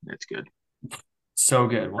climb, it's good. So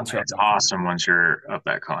good once you're up It's that climb. awesome once you're up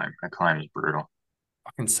that climb. That climb is brutal.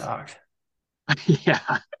 Fucking sucked. Yeah.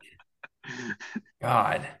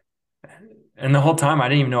 God. And the whole time I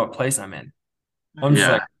didn't even know what place I'm in. I'm just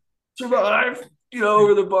like, Yeah. survive, get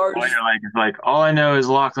over the All bars. you're like, all I know is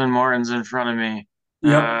Lachlan Martin's in front of me.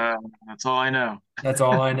 Yep. That's all I know. That's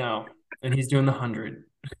all I know. And he's doing the 100.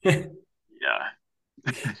 Yeah.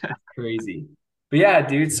 Crazy. But yeah,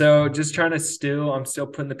 dude. So just trying to I'm still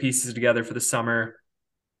putting the pieces together for the summer.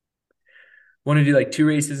 Want to do like two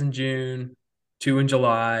races in June, two in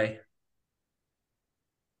July,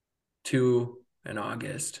 two in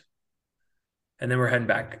August. And then we're heading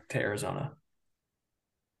back to Arizona.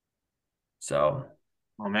 So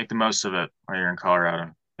Well, make the most of it while you're in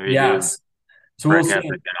Colorado. Maybe do yes. So we'll Breck see.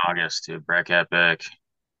 Epic in August too. Breck Epic.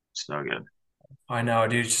 So good. I know,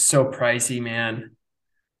 dude. It's just so pricey, man.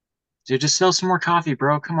 Dude, just sell some more coffee,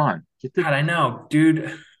 bro. Come on. God, I know,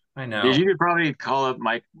 dude. I Dude, you know. could probably call up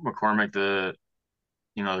Mike McCormick, the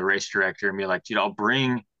race director, and be like, dude, I'll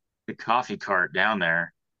bring the coffee cart down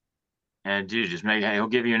there. And dude, hey, he'll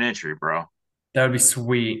give you an entry, bro. That would be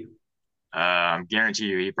sweet. Guarantee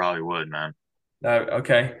you he probably would, man.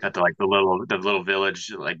 Okay. At the little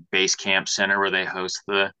village like base camp center where they host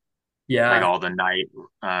the like Yeah. all the night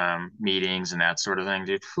meetings and that sort of thing,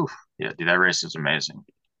 dude. Whew. Yeah, dude, that race is amazing.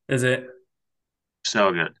 Is it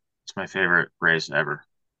So good. It's my favorite race ever,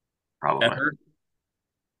 probably. ever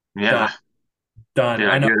done? Yeah, Done. dude,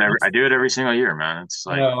 I do it every single year, man. It's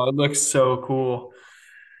I like, know. It looks so cool.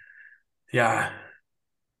 Yeah.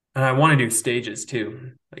 And I want to do stages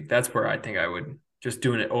too. Like that's where I think I would just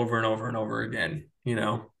doing it over and over and over again, you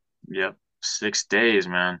know? yep, 6 days,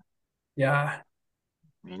 man. Yeah.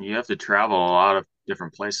 I mean, you have to travel a lot of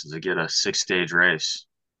different places to get a 6 stage race.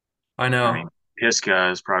 I I mean, know. Pisgah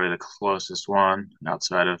is probably the closest one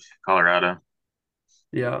outside of Colorado.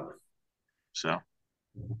 Yeah. So,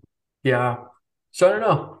 Yeah. So I don't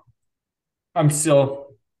know. I'm still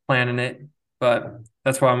planning it, but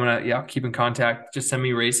that's why I'm gonna, yeah, keep in contact. Just send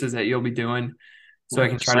me races that you'll be doing so I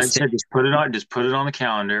can just try to like I stay. said, just put it on the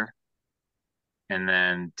calendar, and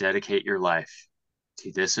then dedicate your life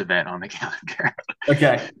to this event on the calendar.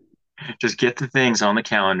 Okay. Just get the things on the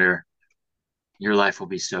calendar. Your life will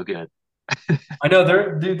be so good. I know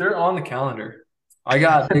they're on the calendar. I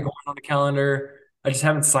got big one on the calendar. I just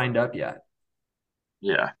haven't signed up yet.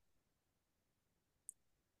 Yeah.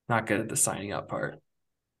 Not good at the signing up part.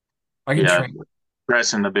 I can Yeah. train.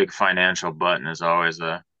 Pressing the big financial button is always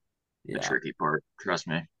the Yeah. tricky part. Trust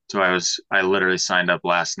me. So I literally signed up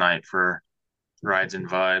last night for Rides and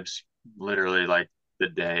Vibes, literally like the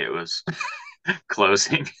day it was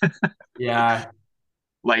closing. Yeah.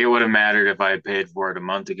 Like it would have mattered if I had paid for it a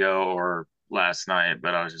month ago or last night,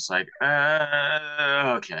 but I was just like,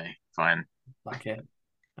 okay, fine. Okay.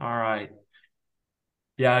 All right.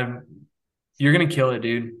 Yeah. You're gonna kill it,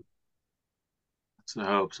 dude. That's the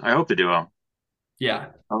hopes. I hope to do well.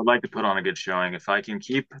 Yeah. I would like to put on a good showing. If I can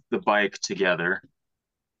keep the bike together,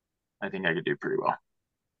 I think I could do pretty well.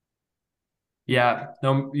 Yeah.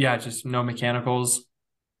 No, yeah, just no mechanicals.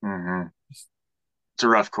 Hmm. It's a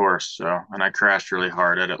rough course, so and I crashed really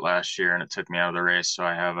hard at it last year, and it took me out of the race. So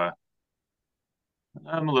I'm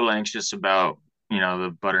a little anxious about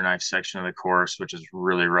the butter knife section of the course, which is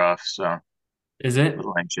really rough. So a Is it?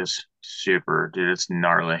 little anxious. Super, dude. It's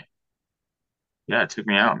gnarly. Yeah, it took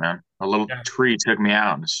me out, man. A little Yeah. tree took me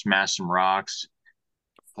out and smashed some rocks,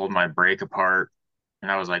 pulled my brake apart.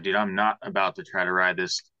 And I was like, dude, I'm not about to try to ride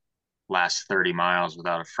this last 30 miles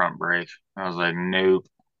without a front brake. I was like, nope,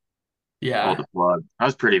 pulled Yeah. the plug. I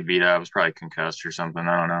was pretty beat up. I was probably concussed or something.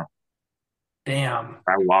 I don't know. Damn.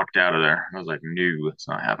 I walked out of there. I was like, no, it's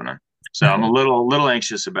not happening. So I'm a little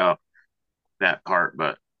anxious about that part,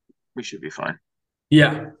 but we should be fine.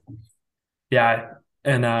 Yeah. Yeah.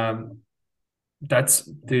 And that's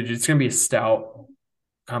dude, it's gonna be a stout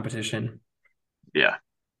competition. Yeah.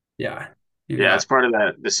 Yeah. You Yeah, got it's part of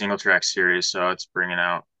the single track series, so it's bringing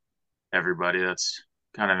out everybody that's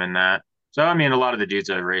kind of in that. So I mean, a lot of the dudes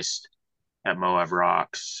I raced at Moab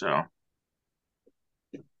Rocks. So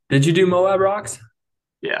Did you do Moab Rocks?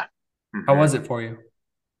 yeah. How hmm was it for you?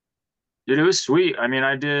 Dude, it was sweet. I mean,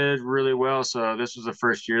 I did really well. So this was the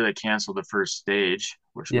first year they canceled the first stage,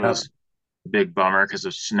 which Yep. was a big bummer because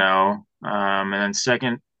of snow. And then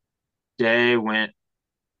second day went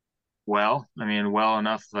well. I mean, well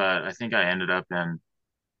enough that I think I ended up in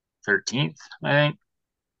 13th, I think,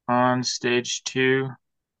 on stage two.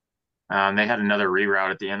 They had another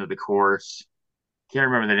reroute at the end of the course. Can't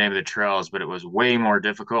remember the name of the trails, but it was way more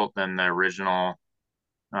difficult than the original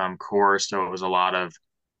course. So it was a lot of,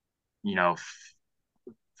 you know,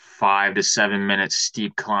 5 to 7 minute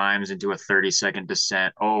steep climbs into a 30-second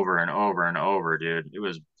descent over and over and over, dude. It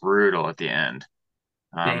was brutal at the end.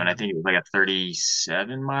 And I Damn. think it was like a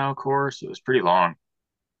 37-mile course. It was pretty long.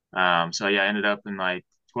 So yeah, I ended up in like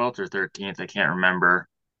 12th or 13th. I can't remember.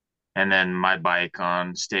 And then my bike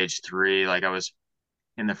on stage three, like I was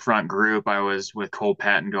in the front group. I was with Cole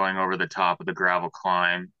Patton going over the top of the gravel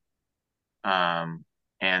climb. Um,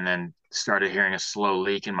 and then started hearing a slow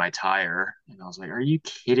leak in my tire. And I was like, are you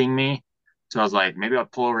kidding me? So I was like, maybe I'll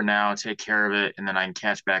pull over now, take care of it, and then I can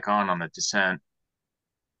catch back on the descent.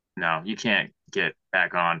 No, you can't get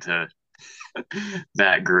back on to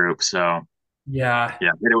that group. So Yeah.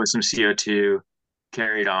 yeah, hit it with some CO2,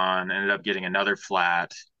 carried on, ended up getting another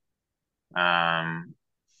flat, um,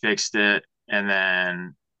 fixed it, and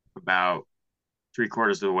then about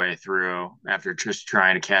three-quarters of the way through, after just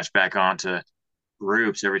trying to catch back onto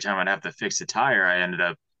groups, every time I'd have to fix the tire, I ended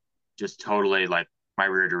up just totally like my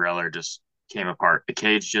rear derailleur just came apart. The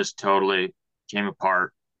cage just totally came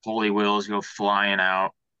apart. Pulley wheels go flying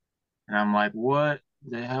out. And I'm like, what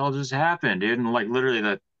the hell just happened, dude? And like literally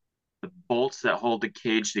the bolts that hold the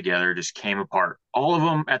cage together just came apart. All of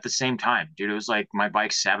them at the same time, dude. It was like my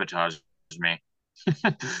bike sabotaged me.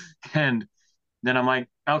 And then I'm like,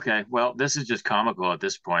 okay, well, this is just comical at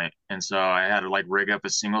this point. And so I had to like rig up a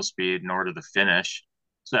single speed in order to finish.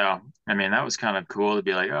 So, I mean, that was kind of cool to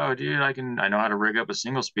be like, oh, dude, I know how to rig up a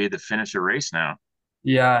single speed to finish a race now.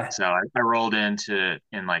 Yeah. So I rolled into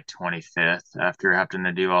in like 25th after having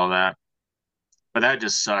to do all that. But that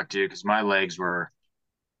just sucked, dude, because my legs were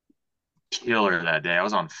killer that day. I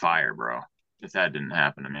was on fire, bro. If that didn't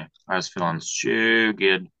happen to me, I was feeling so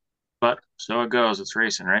good. But so it goes. It's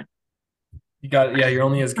racing, right? You got yeah, you're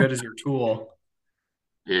only as good as your tool.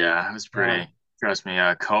 Yeah, it was Yeah. pretty. Trust me,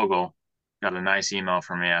 Kogel got a nice email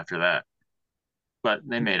from me after that. But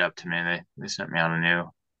they made up to me. They sent me out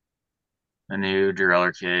a new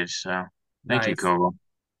derailleur cage. So thank you, Nice. Kogel.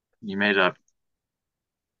 You made up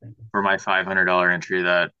for my $500 entry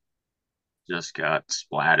that just got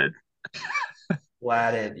splatted.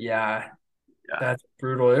 Flatted. Yeah. Yeah, That's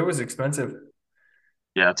brutal. It was expensive.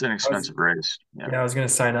 yeah, it's an I was expensive race. Yeah, yeah, I was gonna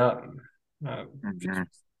sign up. Uh, hmm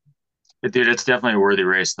dude, it's definitely a worthy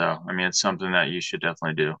race, though. I mean, it's something that you should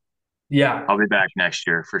definitely do. yeah. I'll be back next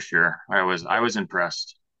year for sure. I was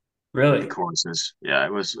impressed with the Really courses. Yeah,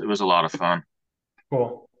 it was a lot of fun.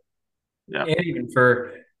 cool. Yeah. And even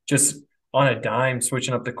for just on a dime,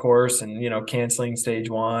 switching up the course and canceling stage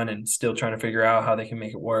one and still trying to figure out how they can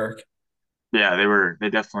make it work. Yeah, they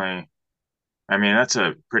definitely, I mean, that's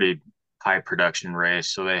a pretty high production race,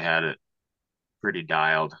 so they had it pretty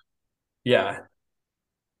dialed. Yeah,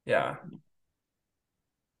 yeah.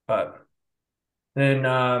 But then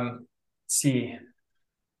let's see.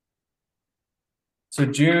 So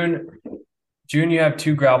June you have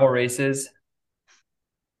two gravel races.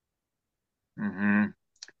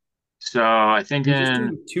 So I think You just in,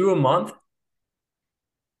 do two a month?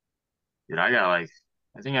 dude, I got like,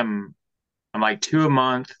 I think I'm like two a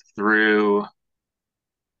month through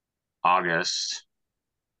August,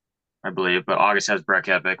 I believe, but August has Breck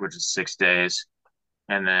Epic, which is 6 days.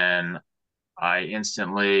 And then I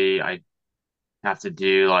have to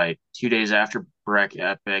do like 2 days after Breck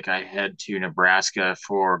Epic, I head to Nebraska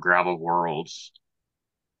for Gravel Worlds.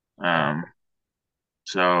 Um,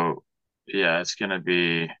 so yeah, it's gonna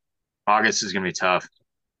be August is gonna be tough.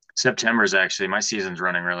 September is actually my season's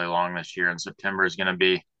running really long this year, and September is gonna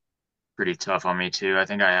be pretty tough on me too. I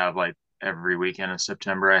think I have like every weekend in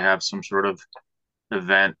September I have some sort of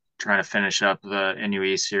event trying to finish up the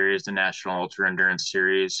NUE series, the National Ultra Endurance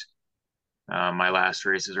Series. My last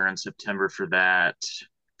races are in September for that.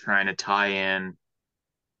 Trying to tie in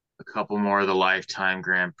a couple more of the Lifetime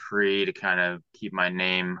Grand Prix to kind of keep my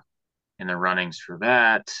name in the runnings for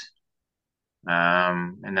that.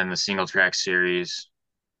 And then the single track series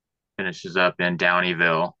finishes up in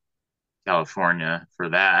Downeyville, California for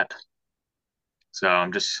that. So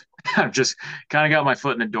I'm just kind of got my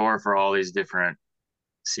foot in the door for all these different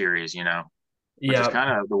series, which is Yeah,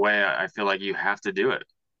 kind of the way I feel like you have to do it.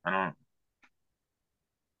 I don't,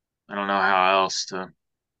 I don't know how else to.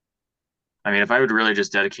 I mean, if I would really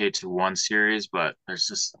just dedicate to one series, but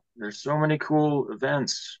there's so many cool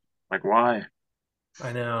events. Like, why?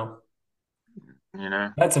 I know. You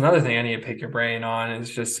know? That's another thing I need to pick your brain on is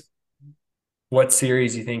just what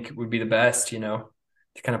series you think would be the best,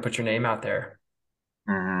 to kind of put your name out there.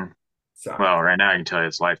 hmm So, Well, right now I can tell you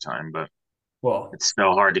it's Lifetime, but well, it's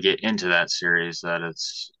so hard to get into that series that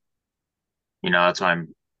that's why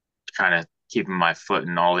I'm kind of keeping my foot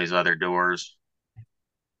in all these other doors.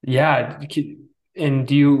 yeah. And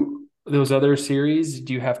those other series,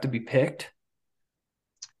 do you have to be picked?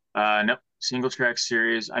 Nope. Single track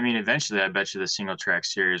series. I mean, eventually, I bet you the single track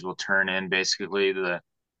series will turn in basically the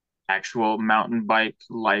actual mountain bike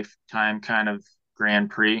lifetime kind of Grand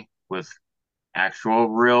Prix with actual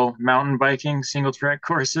real mountain biking single track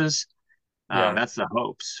courses. Yeah. That's the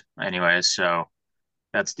hopes, anyways. So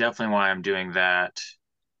that's definitely why I'm doing that.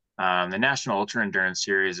 The National Ultra Endurance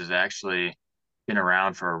Series has actually been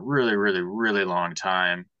around for a really, really, really long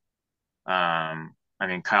time. I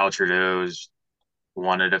mean, Kyle Trudeau's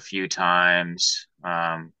won it a few times.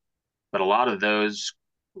 But a lot of those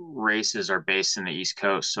races are based in the East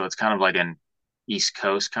Coast. So it's kind of like an East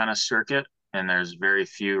Coast kind of circuit. And there's very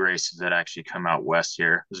few races that actually come out west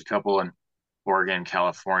here. There's a couple in Oregon,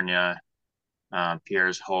 California,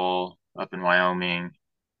 Pierre's Hole up in Wyoming,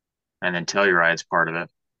 and then Telluride's part of it.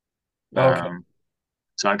 Okay. Um,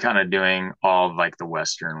 so I'm kind of doing all of like the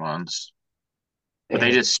Western ones. But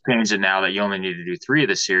they Dang. just changed it now that you only need to do three of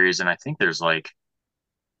the series. And I think there's like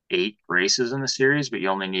 8 races in the series, but you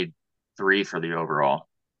only need three for the overall.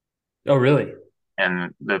 Oh, really?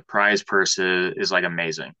 And the prize purse is like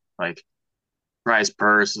amazing. Like prize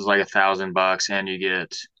purse is like $1,000, and you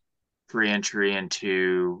get free entry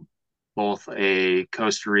into both a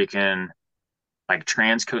Costa Rican, like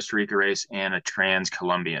trans Costa Rica race and a trans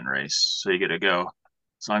Colombian race. So you get to go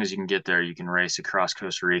as long as you can get there, you can race across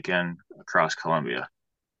Costa Rica and across Colombia.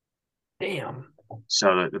 Damn.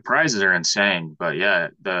 So the prizes are insane, but yeah,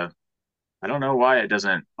 the I don't know why it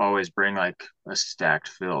doesn't always bring like a stacked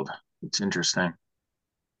field. It's interesting.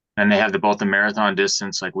 And they have both the marathon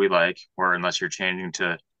distance like we like, or unless you're changing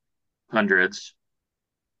to hundreds.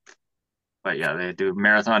 But yeah, they do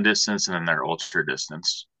marathon distance and then their ultra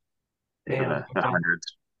distance for Damn. the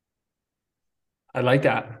hundreds. I like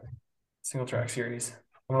that single track series.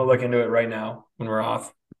 I'm gonna look into it right now when we're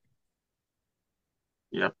off.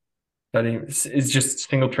 Yep. It's just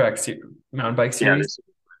single track mountain bike Yeah, series. this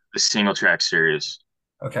the single track series.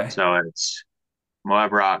 Okay. So it's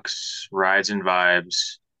Moab Rocks, Rides and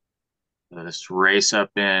Vibes, this race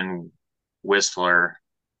up in Whistler,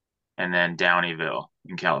 and then Downeyville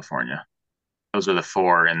in California. Those are the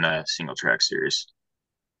four in the single track series.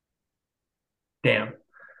 Damn.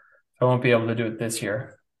 I won't be able to do it this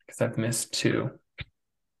year because I've missed two.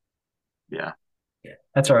 Yeah.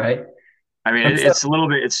 That's all right. I mean, I'm still,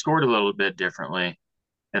 it's scored a little bit differently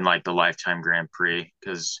than like the Lifetime Grand Prix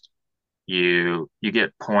because you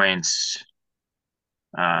get points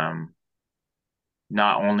um,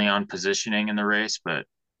 not only on positioning in the race but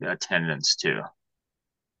attendance too.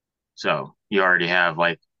 So you already have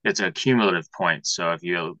like it's a cumulative point. So if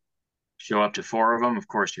you show up to four of them, of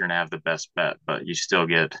course you're gonna have the best bet, but you still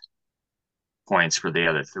get points for the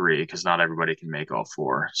other three because not everybody can make all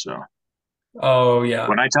four. So oh yeah.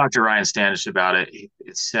 when I talked to Ryan Standish about it,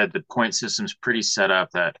 it said the point system's pretty set up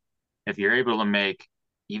that if you're able to make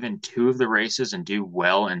even two of the races and do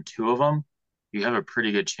well in two of them, you have a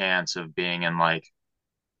pretty good chance of being in like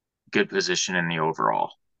good position in the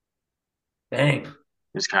overall. Dang.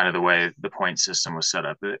 Is kind of the way the point system was set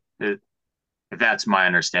up. That's my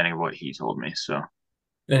understanding of what he told me. So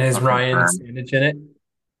And is I'll Ryan confirm. Sandage in it?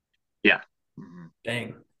 Yeah.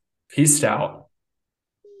 Dang. He's stout.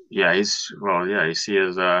 Yeah, yeah, you see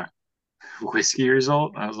his whiskey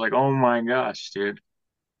result. I was like, oh my gosh, dude.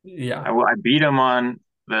 Yeah. I beat him on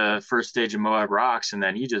the first stage of Moab Rocks, and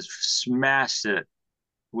then he just smashed it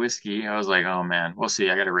whiskey. I was like, oh man, we'll see.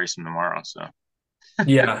 I got to race him tomorrow. So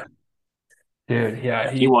Yeah, dude.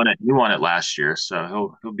 Yeah, he won it. He won it last year,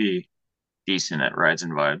 so he'll be decent at rides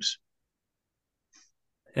and vibes.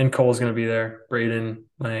 and Cole's gonna be there. Braden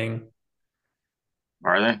Lang.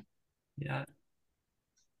 Are they? Yeah.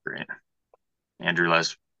 Great. Andrew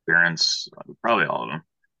Les, Barentsen, probably all of them.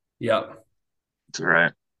 Yep. It's all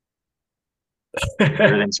right.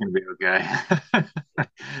 Everything's gonna be okay.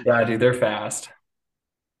 Yeah, dude, they're fast.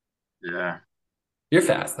 Yeah. You're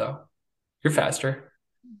fast though. You're faster.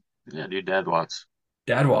 Yeah, dude, Dad Watts.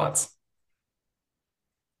 Dad Watts.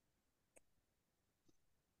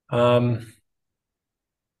 Um,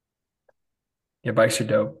 yeah, bikes are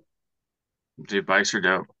dope. Dude, bikes are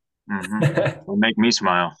dope. Mm-hmm. Will make me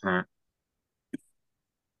smile. Huh?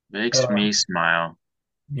 Makes Uh, me smile.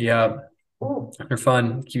 yeah, they're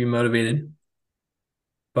fun. Keep you motivated.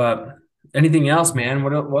 But anything else, man?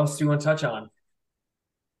 What else do you want to touch on?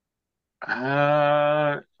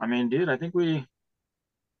 I mean, dude, I think we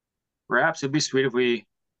perhaps it'd be sweet if we,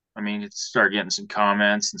 I mean, start getting some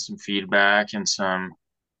comments and some feedback and some,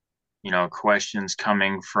 questions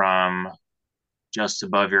coming from just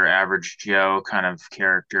above your average Joe kind of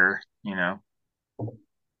character, that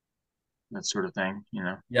sort of thing.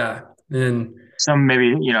 Yeah, and Some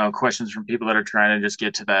maybe, questions from people that are trying to just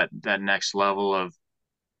get to that next level of,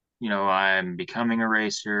 I'm becoming a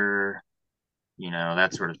racer,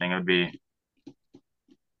 that sort of thing. It would be,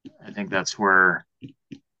 I think that's where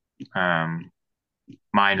um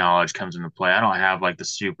my knowledge comes into play. I don't have like the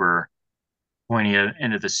super pointy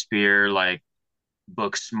end of the spear, like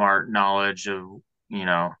book smart knowledge of, you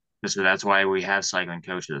know, so that's why we have cycling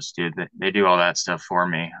coaches, dude. They do all that stuff for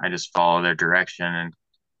me. I just follow their direction and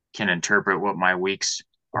can interpret what my weeks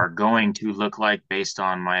are going to look like based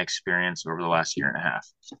on my experience over the last year and a half.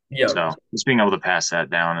 yeah, So just being able to pass that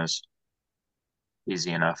down is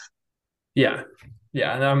easy enough. yeah,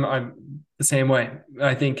 yeah, and I'm the same way.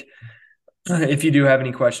 I think if you do have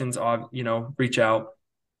any questions, reach out.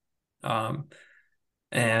 Um,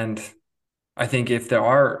 and I think if there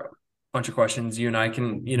are a bunch of questions, you and I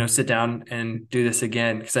can, sit down and do this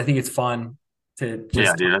again because I think it's fun to Yeah,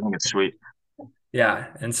 just dude, I think it's sweet. yeah.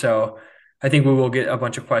 And so I think we will get a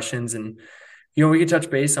bunch of questions and we can touch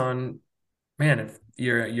base on, man, if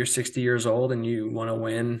you're 60 years old and you want to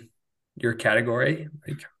win your category,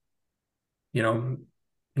 like, you know,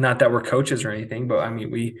 not that we're coaches or anything, but I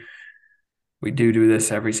mean we do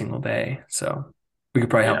this every single day. So we could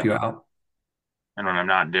probably Yeah. help you out. And when I'm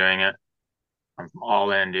not doing it, I'm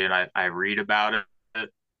all in, dude. I read about it,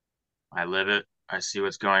 I live it, I see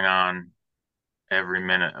what's going on every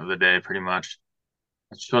minute of the day, pretty much.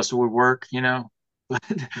 It's supposed to work.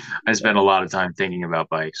 I spend a lot of time thinking about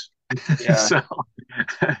bikes. Yeah. So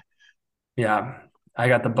Yeah. I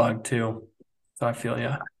got the bug too. So I feel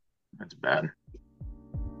you. that's bad.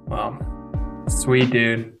 Well, sweet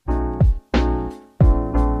dude.